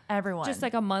that. Yeah, Everyone. just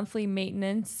like a monthly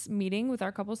maintenance meeting with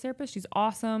our couples therapist. She's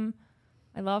awesome.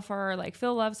 I love her. Like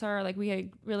Phil loves her. Like we had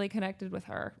really connected with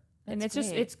her, and That's it's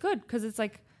great. it's good because it's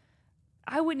like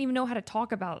I wouldn't even know how to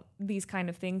talk about these kind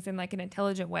of things in like an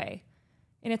intelligent way.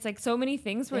 And it's like so many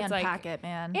things where they it's unpack like, it,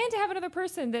 man. and to have another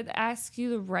person that asks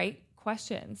you the right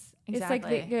questions.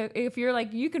 Exactly. It's like if you're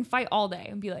like, you can fight all day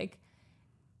and be like,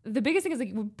 the biggest thing is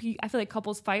like, I feel like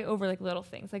couples fight over like little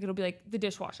things. Like it'll be like the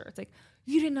dishwasher. It's like,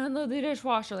 you didn't unload the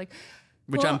dishwasher. Like,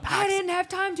 Which well, unpacks I didn't have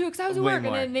time to because I was at way work.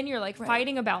 more. And then you're like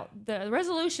fighting about the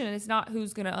resolution, and it's not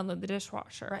who's going to unload the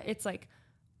dishwasher. Right. It's like,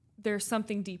 there's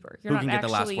something deeper. You're Who not can get the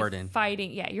last actually word in?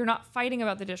 fighting. Yeah, you're not fighting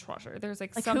about the dishwasher. There's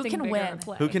like Like, who something can bigger win? at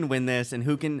play. Who can win this and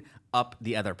who can up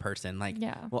the other person? Like,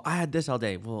 Yeah. well, I had this all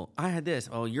day. Well, I had this.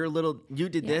 Oh, you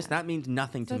did this. Yeah. That means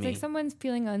nothing So to it's me. like someone's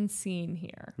feeling unseen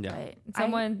here. Yeah. Right.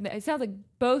 It sounds like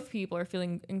both people are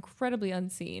feeling incredibly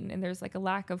unseen, and there's like a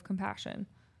lack of compassion.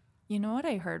 You know what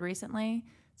I heard recently?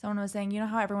 Someone was saying, you know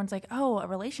how everyone's like, oh, a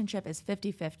relationship is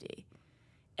 50-50.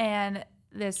 And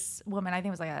this woman, I think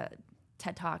it was like a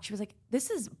TED Talk, she was like,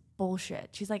 this is bullshit.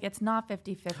 She's like, it's not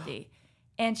 50-50.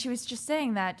 And she was just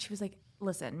saying that, she was like,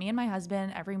 listen, me and my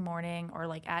husband every morning or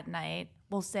like at night,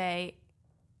 we'll say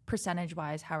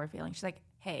percentage-wise how we're feeling. She's like,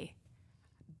 hey,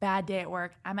 bad day at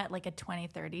work. I'm at like a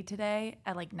 20-30 today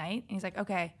at like night. And he's like,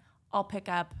 okay, I'll pick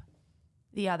up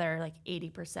the other like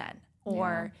 80%.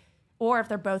 Or if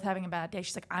they're both having a bad day,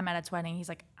 she's like, I'm at a 20. He's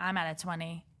like, I'm at a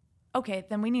 20. Okay,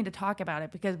 then we need to talk about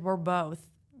it because we're both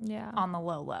on the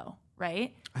low,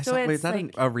 right? I saw, wait, is that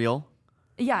like, a reel?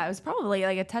 yeah, it was probably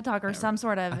like a TED Talk or some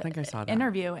sort of I think I saw that.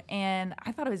 interview. And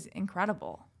I thought it was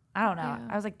incredible. I don't know. Yeah.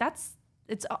 I was like,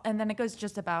 and then it goes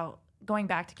just about going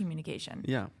back to communication.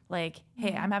 Yeah. Like,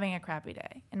 hey, I'm having a crappy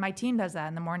day. And my team does that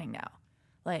in the morning now.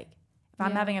 Like, if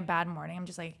I'm Yeah. having a bad morning, I'm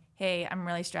just like, hey, I'm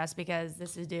really stressed because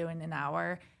this is due in an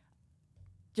hour.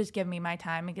 Just give me my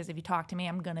time because if you talk to me,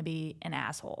 I'm going to be an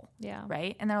asshole. Yeah.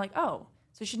 Right? And they're like, oh,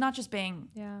 so she's not just being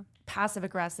Yeah. passive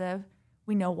aggressive.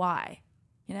 We know why.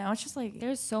 You know, it's just like,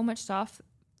 There's so much stuff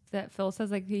that Phil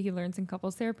says like he learns in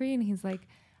couples therapy, and he's like,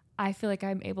 I feel like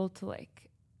I'm able to like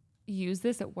use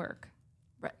this at work.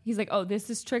 Right. He's like, oh, this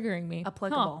is triggering me.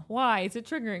 Applicable. Why is it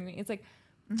triggering me? It's like,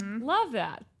 love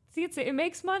that. See, it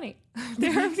makes money.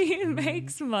 Therapy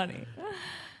makes money.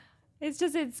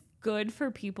 It's good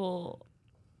for people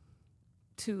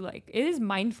to like, it is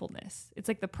mindfulness. It's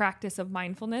like the practice of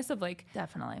mindfulness of like,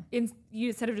 definitely.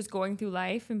 instead of just going through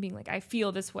life and being like, I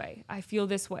feel this way,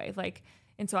 like,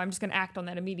 and so I'm just gonna act on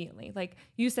that immediately. Like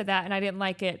you said that and I didn't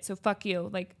like it, so fuck you.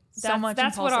 Like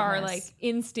that's what our like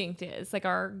instinct is. Like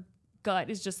our gut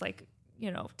is just like,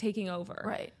 taking over.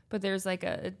 Right. But there's like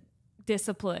a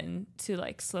discipline to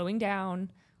like slowing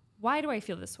down. Why do I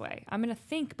feel this way? I'm gonna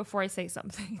think before I say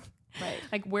something. Right.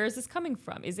 Like, where is this coming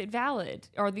from? Is it valid?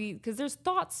 Because there's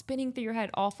thoughts spinning through your head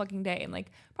all fucking day, and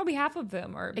like probably half of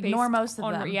them are Ignore based most of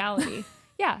on them. reality.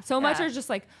 Yeah, so much Yeah. are just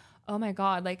like, oh my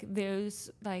god, like those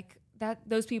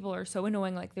people are so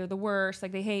annoying. Like they're the worst.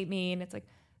 Like they hate me, and it's like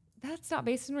that's not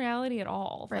based in reality at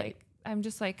all. Right. Like I'm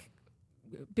just like,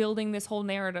 building this whole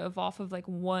narrative off of like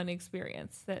one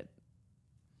experience that,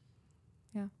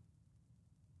 yeah.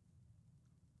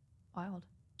 Wild.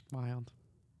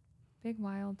 Big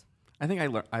wild. I think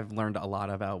I've learned a lot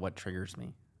about what triggers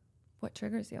me. What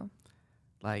triggers you?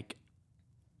 Like,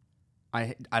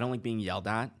 I don't like being yelled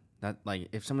at. That, like,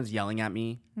 if someone's yelling at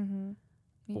me, Me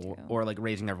too. or like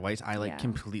raising their voice, I like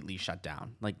completely shut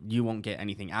down. Like, you won't get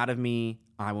anything out of me.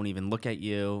 I won't even look at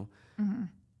you.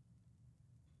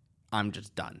 I'm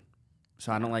just done.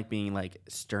 So I don't like being like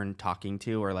stern talking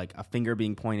to, or like a finger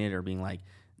being pointed, or being like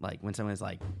when someone's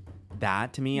like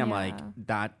that to me, I'm like,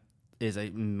 that is a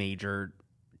major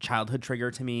childhood trigger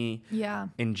to me. Yeah.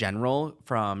 In general,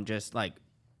 from just like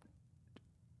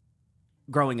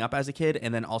growing up as a kid,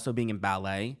 and then also being in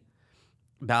ballet.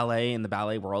 Ballet in the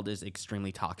ballet world is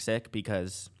extremely toxic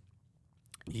because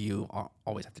you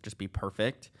always have to just be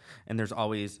perfect, and there's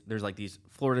like these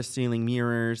floor to ceiling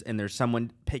mirrors, and there's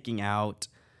someone picking out.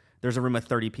 There's a room of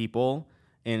 30 people,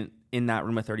 and in that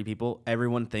room of 30 people,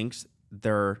 everyone thinks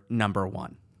they're number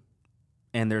one,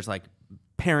 and there's like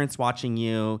parents watching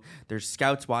you, there's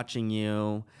scouts watching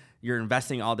you, you're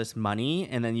investing all this money,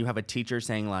 and then you have a teacher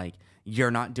saying like,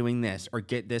 you're not doing this, or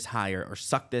get this higher, or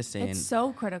suck this in. It's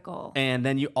so critical. And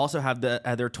then you also have the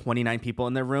other 29 people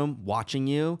in the room watching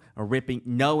you, or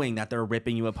knowing that they're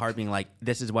ripping you apart, being like,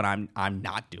 this is what I'm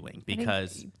not doing,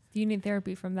 because you need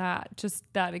therapy from that, just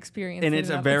that experience. And it's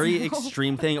a very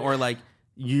extreme thing. Or like,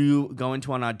 you go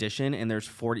into an audition and there's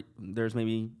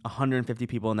maybe 150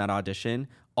 people in that audition,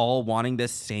 all wanting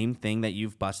this same thing that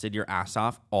you've busted your ass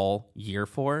off all year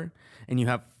for, and you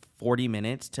have 40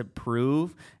 minutes to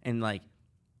prove and like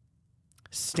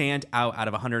stand out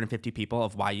of 150 people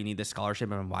of why you need this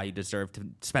scholarship and why you deserve to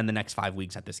spend the next 5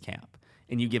 weeks at this camp.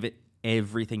 And you give it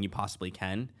everything you possibly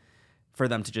can, for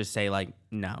them to just say like,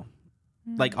 no.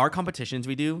 Like our competitions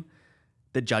we do,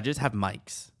 the judges have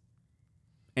mics,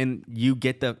 and you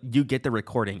get the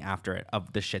recording after it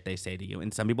of the shit they say to you.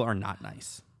 And some people are not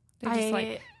nice. They're just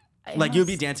like you'll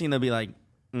be dancing and they'll be like,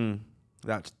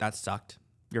 that sucked.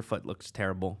 Your foot looks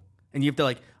terrible. And you have to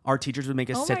like, our teachers would make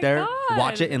us sit there,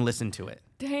 watch it, and listen to it.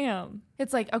 Damn.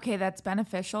 It's like, okay, that's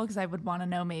beneficial because I would want to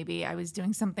know maybe I was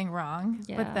doing something wrong.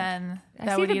 Yeah. But then I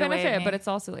that see would the eat away at benefit, me. but it's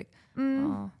also like,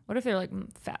 oh, what if they're like,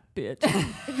 fat bitch?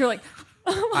 If you're like,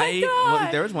 oh my God.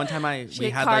 Well, there was one time She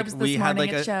ate carbs this morning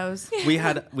at shows. we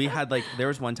had like, there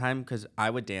was one time, because I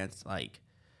would dance like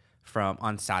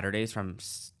on Saturdays from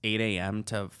 8 a.m.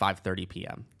 to 5:30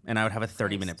 p.m. and I would have a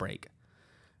 30-minute break.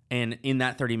 And in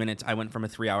that 30 minutes, I went from a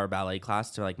 3-hour ballet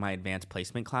class to like my advanced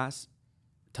placement class,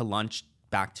 to lunch,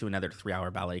 back to another 3-hour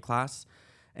ballet class.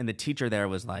 And the teacher there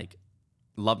was like,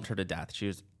 loved her to death. She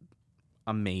was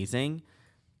amazing.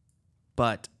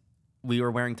 But we were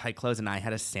wearing tight clothes, and I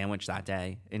had a sandwich that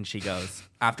day. And she goes,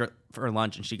 for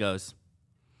lunch, and she goes,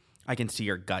 I can see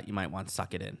your gut. You might want to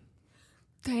suck it in.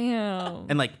 Damn.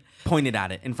 And like pointed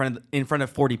at it in front of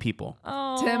 40 people.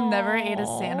 Oh. Tim never ate a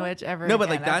sandwich ever. No, but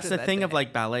like again that's the after thing that of day.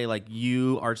 like ballet. Like,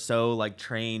 you are so like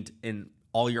trained, and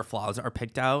all your flaws are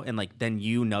picked out, and like then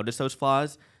you notice those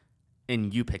flaws,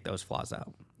 and you pick those flaws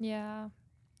out. Yeah.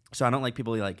 So I don't like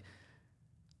people like,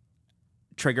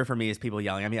 trigger for me is people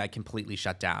yelling at me. I completely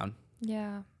shut down.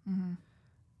 Yeah.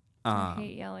 I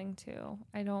hate yelling too.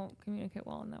 I don't communicate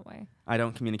well in that way. I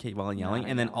don't communicate well in yelling,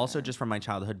 Not and then at also all. just from my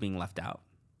childhood, being left out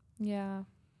Yeah.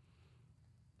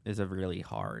 is a really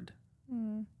hard.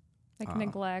 Like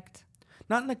neglect.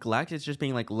 Not neglect. It's just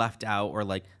being like left out, or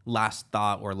like last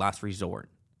thought, or last resort.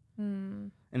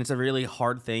 And it's a really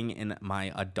hard thing in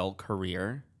my adult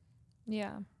career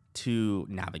Yeah. to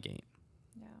navigate.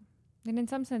 Yeah. And in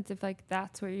some sense, if like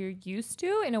that's what you're used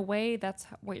to, in a way, that's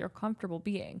what you're comfortable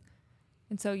being.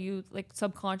 And so you like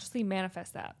subconsciously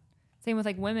manifest that. Same with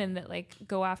like women that like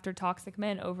go after toxic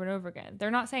men over and over again.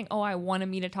 They're not saying, oh, I want to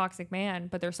meet a toxic man,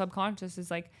 but their subconscious is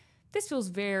like, this feels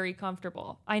very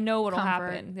comfortable. I know what'll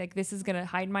happen. Like, this is going to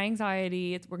hide my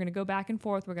anxiety. We're going to go back and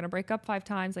forth. We're going to break up 5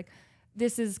 times. Like,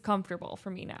 this is comfortable for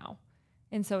me now.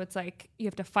 And so it's like, you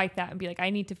have to fight that and be like, I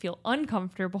need to feel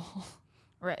uncomfortable.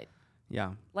 Right.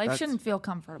 Yeah. Life shouldn't feel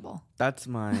comfortable.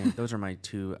 Those are my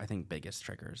 2, I think, biggest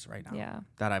triggers right now. Yeah.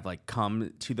 That I've like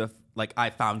come to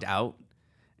I found out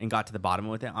and got to the bottom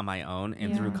with it on my own,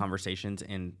 and through conversations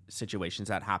and situations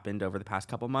that happened over the past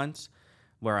couple months,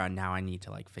 where now I need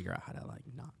to like figure out how to like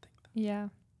not think that. Yeah.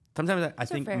 Sometimes I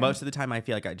think fair. most of the time I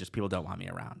feel like people don't want me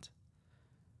around.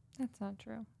 That's not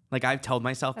true. Like, I've told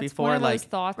myself That's before, one of like, those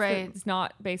thoughts right. that's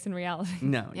not based in reality.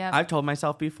 no, Yep. I've told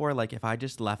myself before, like, if I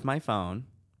just left my phone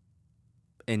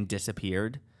and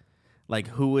disappeared, like,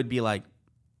 who would be like,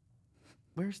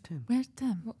 where's Tim? Where's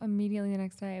Tim? Well, immediately the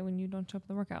next day when you don't show up to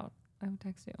the workout, I would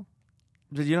text you.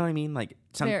 Do you know what I mean? Like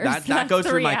that That's goes the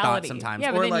through my reality. thoughts sometimes.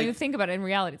 Yeah, or but then like, you think about it in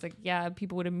reality. It's like, yeah,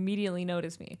 people would immediately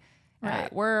notice me Right.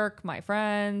 at work, my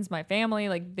friends, my family.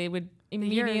 Like they would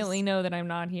immediately know that I'm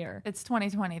not here. It's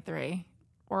 2023.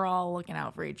 We're all looking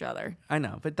out for each other. I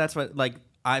know, but that's what like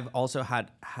I've also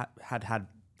had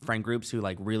friend groups who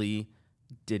like really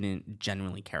didn't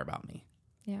genuinely care about me.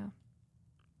 Yeah.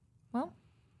 Well,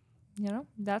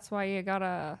 that's why you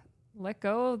gotta let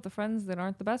go of the friends that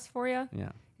aren't the best for you.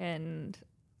 Yeah. And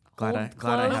Glad I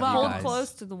have you hold guys.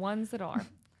 close to the ones that are.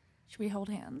 Should we hold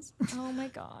hands? Oh my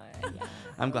God. Yeah.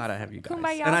 I'm glad I have you guys.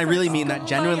 Kumbaya And I really mean that first.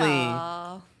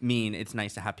 genuinely mean it's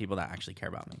nice to have people that actually care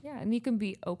about me. Yeah, and you can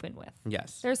be open with.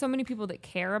 Yes. There are so many people that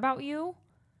care about you.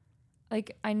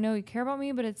 Like, I know you care about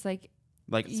me, but it's like,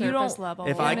 Like you Surface don't, level.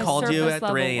 if in I a called you surface at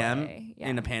level 3 a.m. way. Yeah.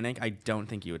 in a panic, I don't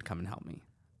think you would come and help me.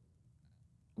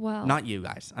 Well, Not you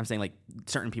guys. I'm saying like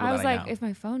certain people I that was I like, know. if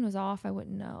my phone was off, I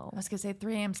wouldn't know. I was gonna say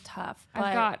 3 a.m.'s tough.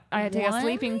 I had to take a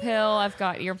sleeping pill. I've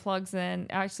got earplugs in.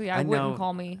 Actually, I wouldn't know-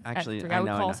 call me actually, at 3. I I would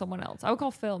know, I call know. someone else. I would call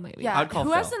Phil maybe. Yeah, I'd call who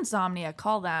Phil. has insomnia?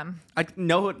 Call them. I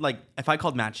know, like, if I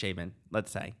called Matt Shaban,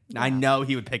 let's say, I know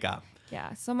he would pick up.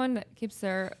 Yeah, someone that keeps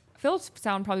their Phil's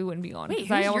sound probably wouldn't be on. Wait, 'cause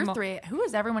who's I your almo- 3? Who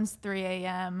is everyone's 3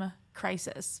 a.m.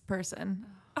 crisis person?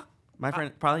 My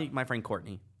friend, probably my friend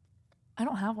Courtney. I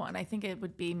don't have one. I think it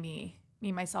would be me,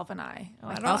 myself, and I.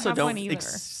 I I don't also have don't one either.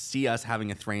 see us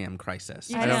having a 3 a.m.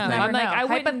 crisis. I I know. don't think. I'm like, know. I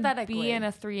wouldn't Hypothetically. be in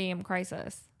a 3 a.m.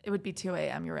 crisis. It would be 2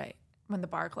 a.m. You're right. When the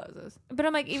bar closes. But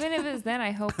I'm like, even if it's then,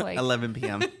 I hope like 11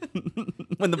 p.m.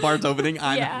 when the bar's opening,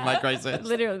 I'm Yeah. my crisis.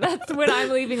 literally that's when I'm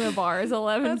leaving the bar is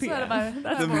 11 That's p.m. not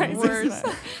That's the crisis worst.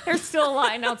 mode. There's still a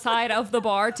line outside of the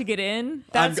bar to get in.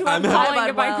 That's I'm- what I'm, I'm- calling Hi,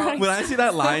 it my Budwell. crisis. When I see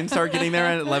that line start getting there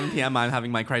at 11 p.m., I'm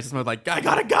having my crisis mode. Like, I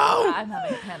gotta go. I'm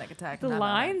having a panic attack. The in that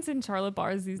moment. lines in Charlotte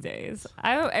bars these days.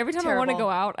 Every time I want to Terrible. go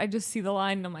out, I just see the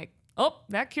line and I'm like, oh,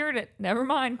 that cured it. Never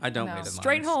mind. I don't No. wait in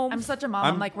Straight lines. home. I'm such a mom.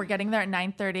 I'm like, we're getting there at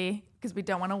 9:30 because we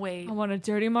don't want to wait. I want a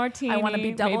dirty martini. I want to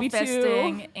be double maybe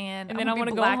fisting, two. and then I want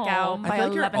to go black home. out I by I feel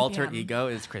like your 11 alter p.m. ego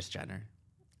is Kris Jenner.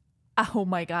 Oh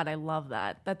my god, I love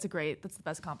that. That's the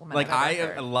best compliment. Like, I've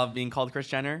ever I heard. love being called Kris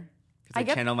Jenner because I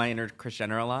get- channel my inner Kris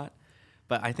Jenner a lot.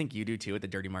 But I think you do too with the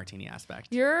dirty martini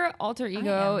aspect. Your alter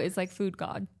ego am. is like food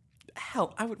god.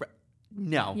 Hell, I would.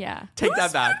 No. Yeah. Take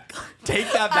that back. Take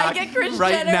that back get Kris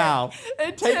right Jenner, now.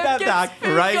 and Take Tim that gets back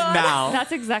food right god. now.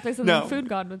 That's exactly something No. food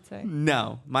god would say.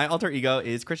 No, my alter ego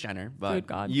is Kris Jenner, but Food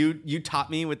god. you taught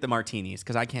me with the martinis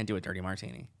because I can't do a dirty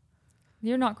martini.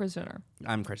 You're not Kris Jenner.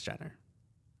 I'm Kris Jenner.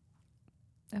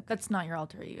 That's not your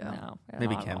alter ego. No.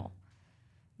 Maybe not at Kim. all.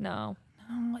 No.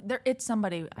 It's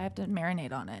somebody. I have to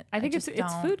marinate on it. I think it's just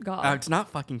don't. food god. It's not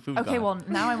fucking food. Okay, god. well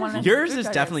now I want to. yours is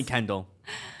definitely Kendall.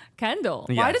 Kendall.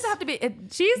 Yeah. Why Yes. does it have to be?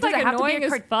 She's does like it have to be annoying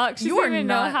a as fuck. She You doesn't are even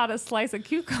know not- how to slice a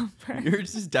cucumber.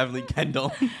 Yours is definitely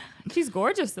Kendall. She's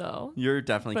gorgeous though. You're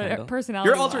definitely But Kendall. personality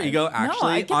Your alter wise. ego, I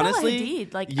actually, give Bella honestly,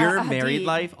 Hadid, like, your a married Hadid.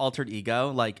 life, altered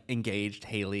ego, like engaged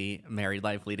Haley, married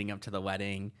life leading up to the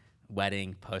wedding,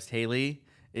 post Haley,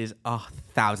 is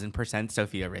 1,000%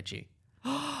 Sophia Richie.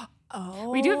 Oh,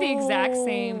 We do have the exact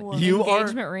same You are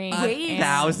engagement ring. Wait. and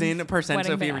 1,000%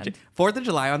 wedding Sophia band. Richie. 4th of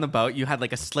July on the boat, you had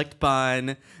like a slicked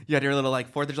bun. You had your little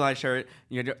like 4th of July shirt.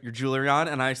 You had your jewelry on,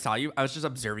 and I saw you. I was just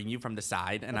observing you from the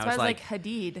side, and That's I why was I was like,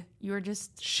 Hadid. You were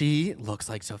just. she looks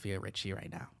like Sophia Richie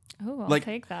right now. Oh, I'll Like,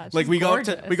 take that. like She's we go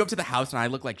gorgeous. up to the house, and I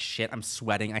look like shit. I'm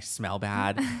sweating. I smell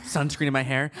bad. Sunscreen in my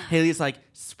hair. Haley's like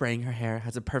spraying her hair.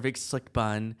 Has a perfect slick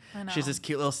bun. I know. She has this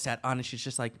cute little set on, and she's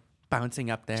just like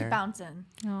bouncing up there. She bouncing,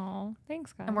 Oh,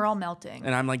 thanks, guys. and we're all melting.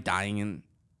 And I'm like dying and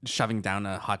shoving down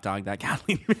a hot dog that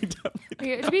Kathleen made up.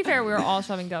 Yeah, to be fair, we were all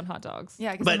shoving down hot dogs.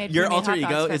 Yeah, because I But made your pre-made alter hot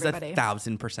dogs ego for is everybody.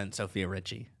 1,000% Sophia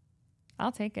Richie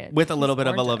I'll take it. with a little She's bit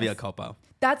of gorgeous. Olivia Copo.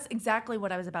 That's exactly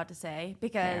what I was about to say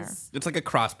because It's like a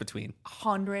cross between.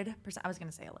 100%. I was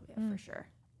gonna say Olivia for sure.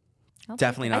 I'll take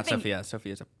Definitely it. not think- Sophia.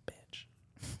 Sophia's a bitch.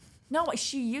 No,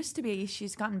 she used to be.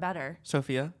 She's gotten better.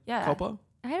 Sophia? Yeah. Copo?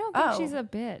 I don't think Oh. she's a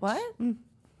bitch. What?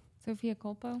 Sophia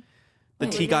Colpo? The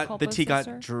Wait, T Olivia got the Colpo's T got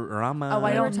sister? drama. Oh,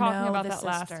 I We were don't talking know about the that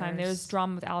last time. There's sisters.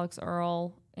 drama with Alex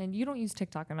Earl, and you don't use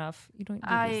TikTok enough. You don't do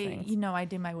these things. I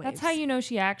do my waves. That's how you know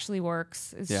she actually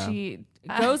works. Is Yeah. she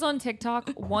goes on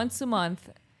TikTok once a month,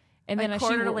 and Like then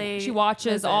quarterly she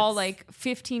watches all visits. like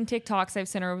 15 TikToks I've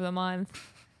sent her over the month.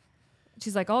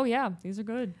 She's like, "Oh yeah, these are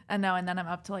good." And then I'm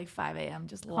up to like 5 a.m.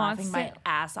 just laughing my Constant-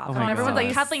 ass off. Oh and my everyone's God.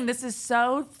 like, Kathleen, this is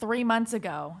so 3 months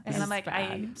ago. And This I'm is like,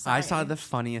 bad. I saw the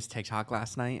funniest TikTok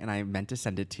last night, and I meant to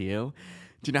send it to you.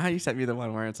 Do you know how you sent me the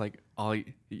one where it's like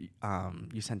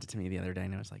you sent it to me the other day,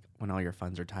 and it was like when all your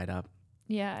funds are tied up?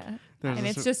 Yeah. There's And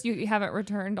this- it's just you haven't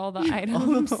returned all the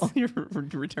items. all your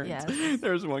returns. Yes.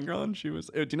 There was one girl and she was.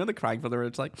 Do you know the crying folder where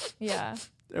it's like? Yeah.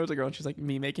 There was a girl and she's like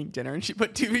me making dinner and she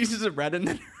put 2 pieces of bread and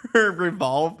then her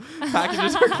Revolve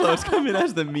packages her clothes come in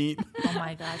as the meat. Oh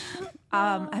my gosh.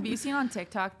 Have you seen on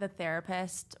TikTok the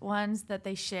therapist ones that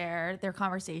they share their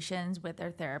conversations with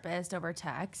their therapist over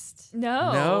text?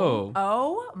 No.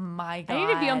 Oh my god. I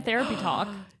need to be on Therapy Talk.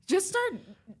 Just start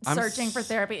I'm searching for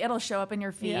therapy. It'll show up in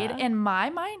your feed. Yeah. And my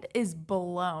mind is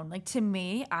blown. Like to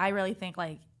me, I really think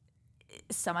like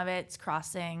some of it's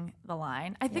crossing the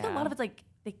line. I think a Yeah. lot of it's like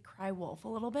they cry wolf a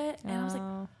little bit. And I was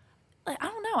Oh. like, I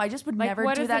don't know. I just would Like, never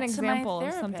what do is that an to my example of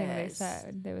therapist.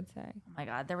 something they would say? Oh my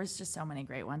god, there was just so many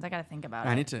great ones. I got to think about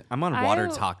I it. need to. I'm on Water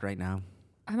I- Talk right now.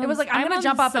 I'm It was like, I'm gonna on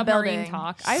jump off a submarine building.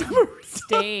 Talk. I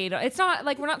stayed. It's not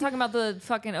like we're not talking about the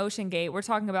fucking Ocean Gate. We're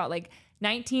talking about like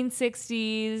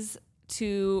 1960s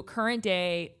to current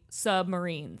day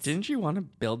submarines. Didn't you want to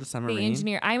build a submarine? The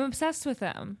engineer. I'm obsessed with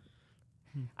them.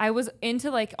 I was into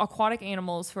like aquatic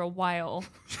animals for a while.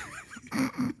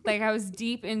 Like I was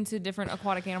deep into different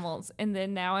aquatic animals, and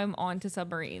then now I'm on to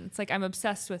submarines. Like I'm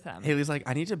obsessed with them. Haley's like,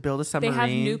 I need to build a They submarine. have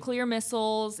nuclear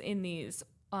missiles in these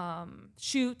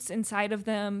chutes inside of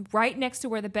them, right next to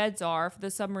where the beds are for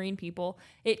the submarine people.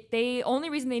 They only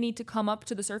reason they need to come up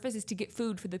to the surface is to get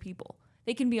food for the people.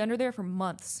 They can be under there for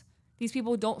months. These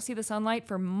people don't see the sunlight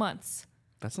for months.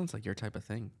 That sounds like your type of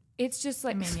thing. It's just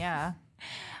like I mean, yeah.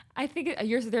 I think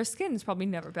their skin's probably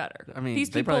never better. I mean, these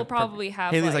they people probably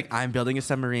have. Haley's like, I'm building a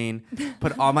submarine.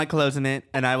 Put all my clothes in it,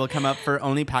 and I will come up for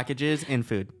only packages and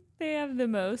food. they have the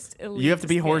most elite You have to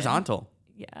be skin. horizontal.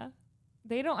 Yeah.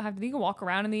 They don't have to. You can walk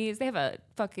around in these. They have a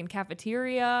fucking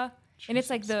cafeteria, and it's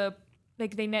like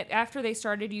after they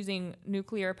started using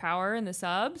nuclear power in the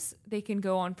subs, they can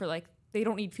go on for like they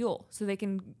don't need fuel, so they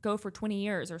can go for 20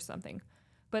 years or something.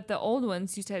 But the old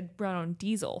ones used to run on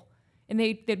diesel, and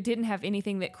they didn't have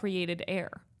anything that created air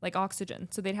like oxygen,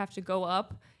 so they'd have to go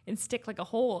up and stick like a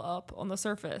hole up on the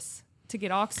surface to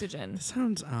get oxygen. This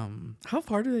sounds. How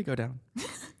far do they go down?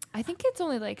 I think it's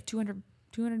only like 200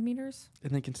 meters,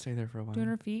 And they can stay there for a while.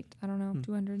 200 feet. I don't know,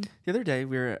 200. The other day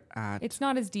we were at. It's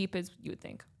not as deep as you would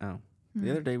think.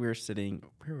 The other day we were sitting.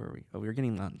 Where were we? Oh, we were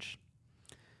getting lunch.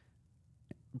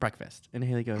 Breakfast. And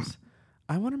Haley goes,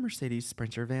 I want a Mercedes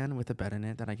Sprinter van with a bed in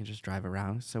it that I can just drive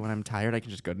around. So when I'm tired, I can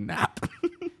just go nap.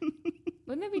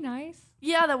 Wouldn't that be nice?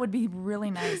 Yeah, that would be really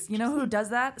nice. You know who does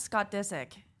that? Scott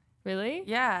Disick. Really?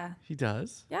 Yeah. He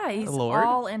does. Yeah, he's The Lord?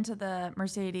 all into the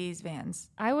Mercedes vans.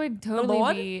 I would The totally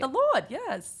Lord? be The Lord,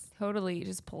 yes. totally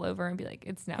just pull over and be like,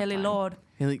 it's now Haley time. Lord.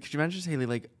 Haley, could you imagine just Haley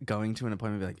like going to an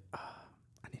appointment and be like, oh,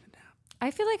 I need a nap.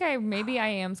 I feel like I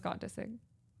am Scott Disick.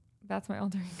 That's my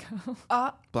alter ego.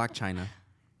 Black China.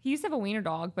 He used to have a wiener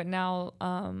dog, but now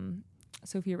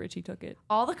Sophia Richie took it.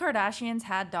 All the Kardashians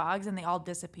had dogs and they all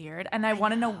disappeared. And I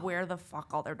want to know where the fuck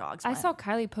all their dogs I went. saw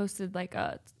Kylie posted like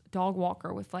a dog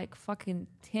walker with like fucking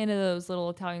 10 of those little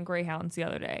Italian greyhounds the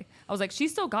other day. I was like, she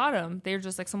still got them. They're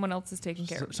just like someone else is taking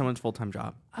care of them. Someone's full-time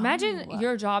job. Imagine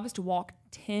your job is to walk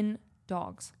 10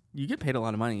 dogs. You get paid a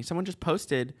lot of money. Someone just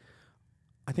posted,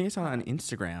 I think I saw it on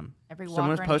Instagram. Every Someone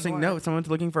was walker posting, anymore. no, someone's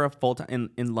looking for a full-time,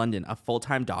 in London, a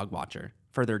full-time dog watcher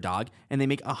for their dog, and they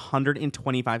make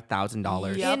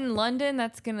 $125,000. Yep. In London,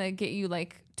 that's going to get you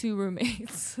like 2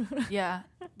 roommates. Yeah.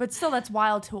 But still, that's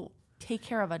wild to take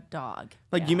care of a dog.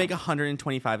 Like you make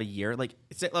 125 a year. Like,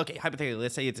 okay, hypothetically,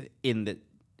 let's say it's in the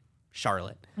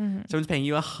Charlotte. Someone's paying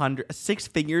you 6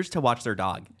 figures to watch their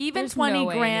dog. Even There's 20 no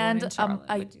way grand, anyone in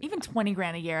Charlotte would do even 20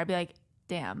 grand a year, I'd be like,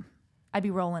 damn, I'd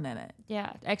be rolling in it.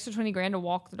 Yeah, extra 20 grand to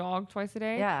walk the dog twice a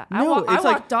day. Yeah. No, I walk it's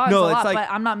like- dogs no, a it's lot, like, but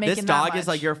I'm not making this that dog much. is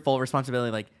like your full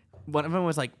responsibility. Like one of them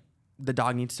was like the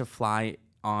dog needs to fly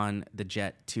on the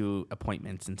jet to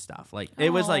appointments and stuff. Like it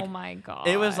was like oh my god,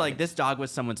 it was like this dog was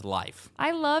someone's life.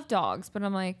 I love dogs, but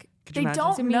I'm like, Could you They imagine?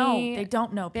 don't To know. me, They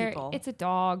don't know they're- people. it's a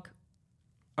dog.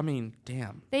 I mean,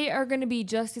 damn. They are going to be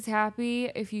just as happy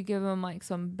if you give them like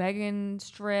some begging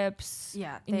strips.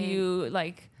 Yeah, and they- you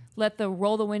like let them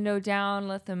roll the window down,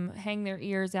 let them hang their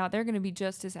ears out. They're going to be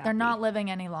just as happy. They're not living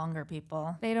any longer,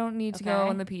 people. They don't need to go Okay.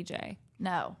 on the PJ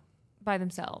No. by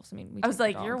themselves. I mean, we I was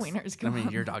take like, your dogs. wiener's I going mean,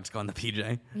 your dog's going the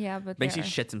PJ. Yeah, but Makes he they're-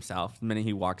 shits himself the minute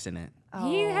he walks in it.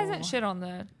 He hasn't shit on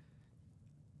the.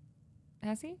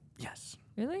 Has he? Yes.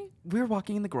 Really? We were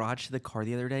walking in the garage to the car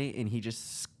the other day, and he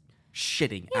just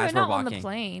shitting Yeah, as but we're not on walking. the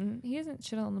plane. He doesn't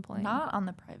shit on the plane. Not on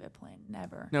the private plane.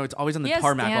 Never. No, it's always on the He has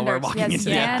tarmac while we're standards. He walking has into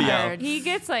the FBO. standards. He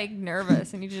gets like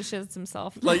nervous and he just shits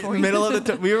himself. Like before he- middle of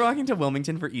the we were walking to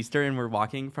Wilmington for Easter and we're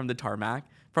walking from the tarmac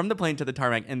from the plane to the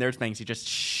tarmac and there's Banksy just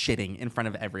shitting in front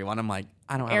of everyone. I'm like,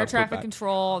 I don't have air a poop traffic bag.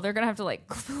 control. They're gonna have to like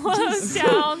close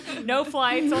down. No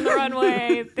flights on the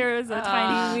runway. There's a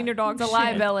tiny wiener dog. It's a shit.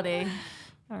 liability.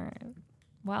 All right.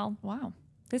 Well, Wow.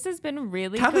 this has been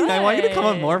really Kathleen, good. I want you to come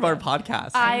on more of our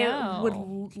podcasts. I I know.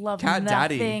 would love Cat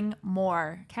Daddy. nothing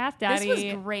more. Kath Daddy. This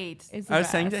was great. is the I was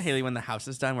saying to best. Haley when the house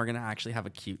is done, we're gonna actually have a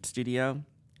cute studio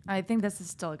I think this is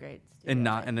still great. and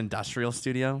not an industrial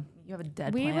studio. You have a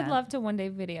dead We plant. would love to one day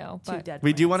video, Two but dead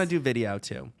We do want to plants. do video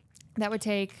too. that would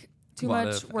take too Lot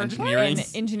much of work engineering. and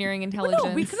engineering Well, intelligence.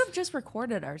 no, we could have just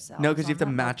recorded ourselves. No, because you have to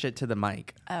on that. match it to the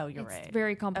mic. Oh, you're It's right.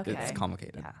 very complicated. Okay. It's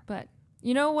complicated. Yeah. But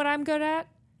you know what I'm good at?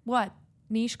 What?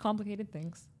 Niche, complicated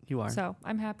things. You are. So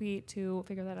I'm happy to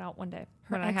figure that out one day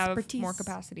Her when I have expertise. more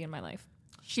capacity in my life.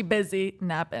 She busy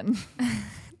napping.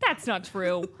 That's not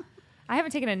true. I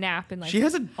haven't taken a nap in like. She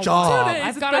has a a job. while. 2 days. I've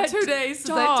It's got been a 2 days since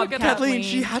I job, took a nap. Kathleen,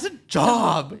 she has a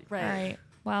job. Right. All right.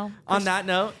 Well, On that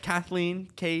note, Kathleen,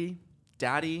 Kay,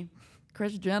 Daddy,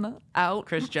 Chris Jenner out.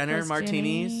 Chris Jenner, Chris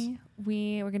martinis. Jenny,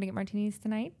 we're gonna get martinis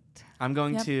tonight. I'm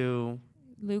going Yep. to.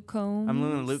 Luke Combs. I'm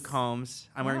doing Luke Combs.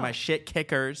 I'm wearing Wow. my shit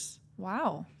kickers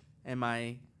Wow. and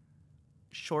my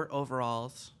short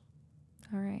overalls.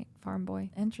 All right, farm boy.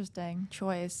 Interesting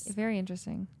choice. Very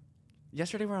interesting.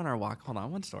 Yesterday we're on our walk. Hold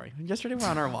on, one story. Yesterday we're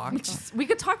on our walk, We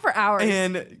could talk for hours.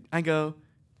 and I go,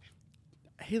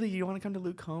 Haley, you want to come to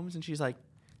Luke Combs? And she's like,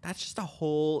 that's just a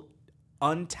whole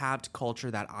untapped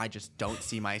culture that I just don't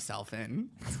see myself in.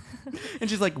 And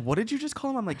she's like, what did you just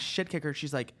call him? I'm like, shit kicker.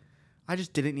 She's like, I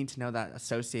just didn't need to know that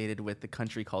associated with the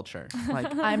country culture. Like,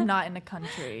 I'm not in a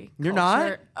country. You're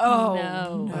culture. not? Oh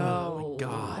No. oh my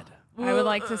God. I would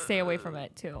like to stay away from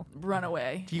it too. Run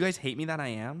away. Do you guys hate me that I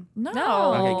am? No.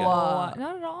 Okay, good.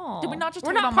 Not at all. Did we not just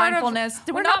We're talk not about part of- mindfulness?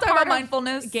 Did we we're not talk part about of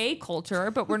mindfulness? Gay culture,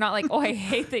 but we're not like, oh, I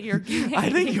hate that you're gay. I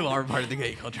think you are part of the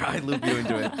gay culture. I loop you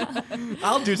into it.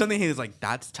 I'll do something. He's like,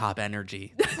 that's top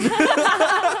energy.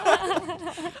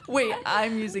 Wait,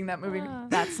 I'm using that movie.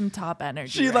 That's some top energy.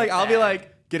 She right like, I'll be there.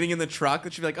 like getting in the truck.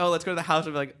 And she'll be like, oh, let's go to the house.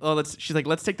 I'll be like, oh, let's. She's like,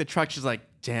 let's take the truck. She's like,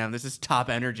 damn, this is top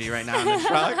energy right now in the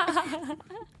truck.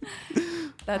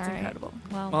 That's All right. incredible.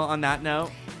 Well, Well, on that note,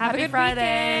 have a Happy good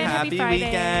Friday. weekend. happy Friday.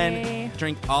 weekend.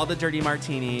 Drink all the dirty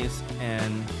martinis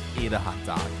and eat a hot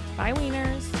dog. Bye,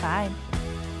 wieners. Bye.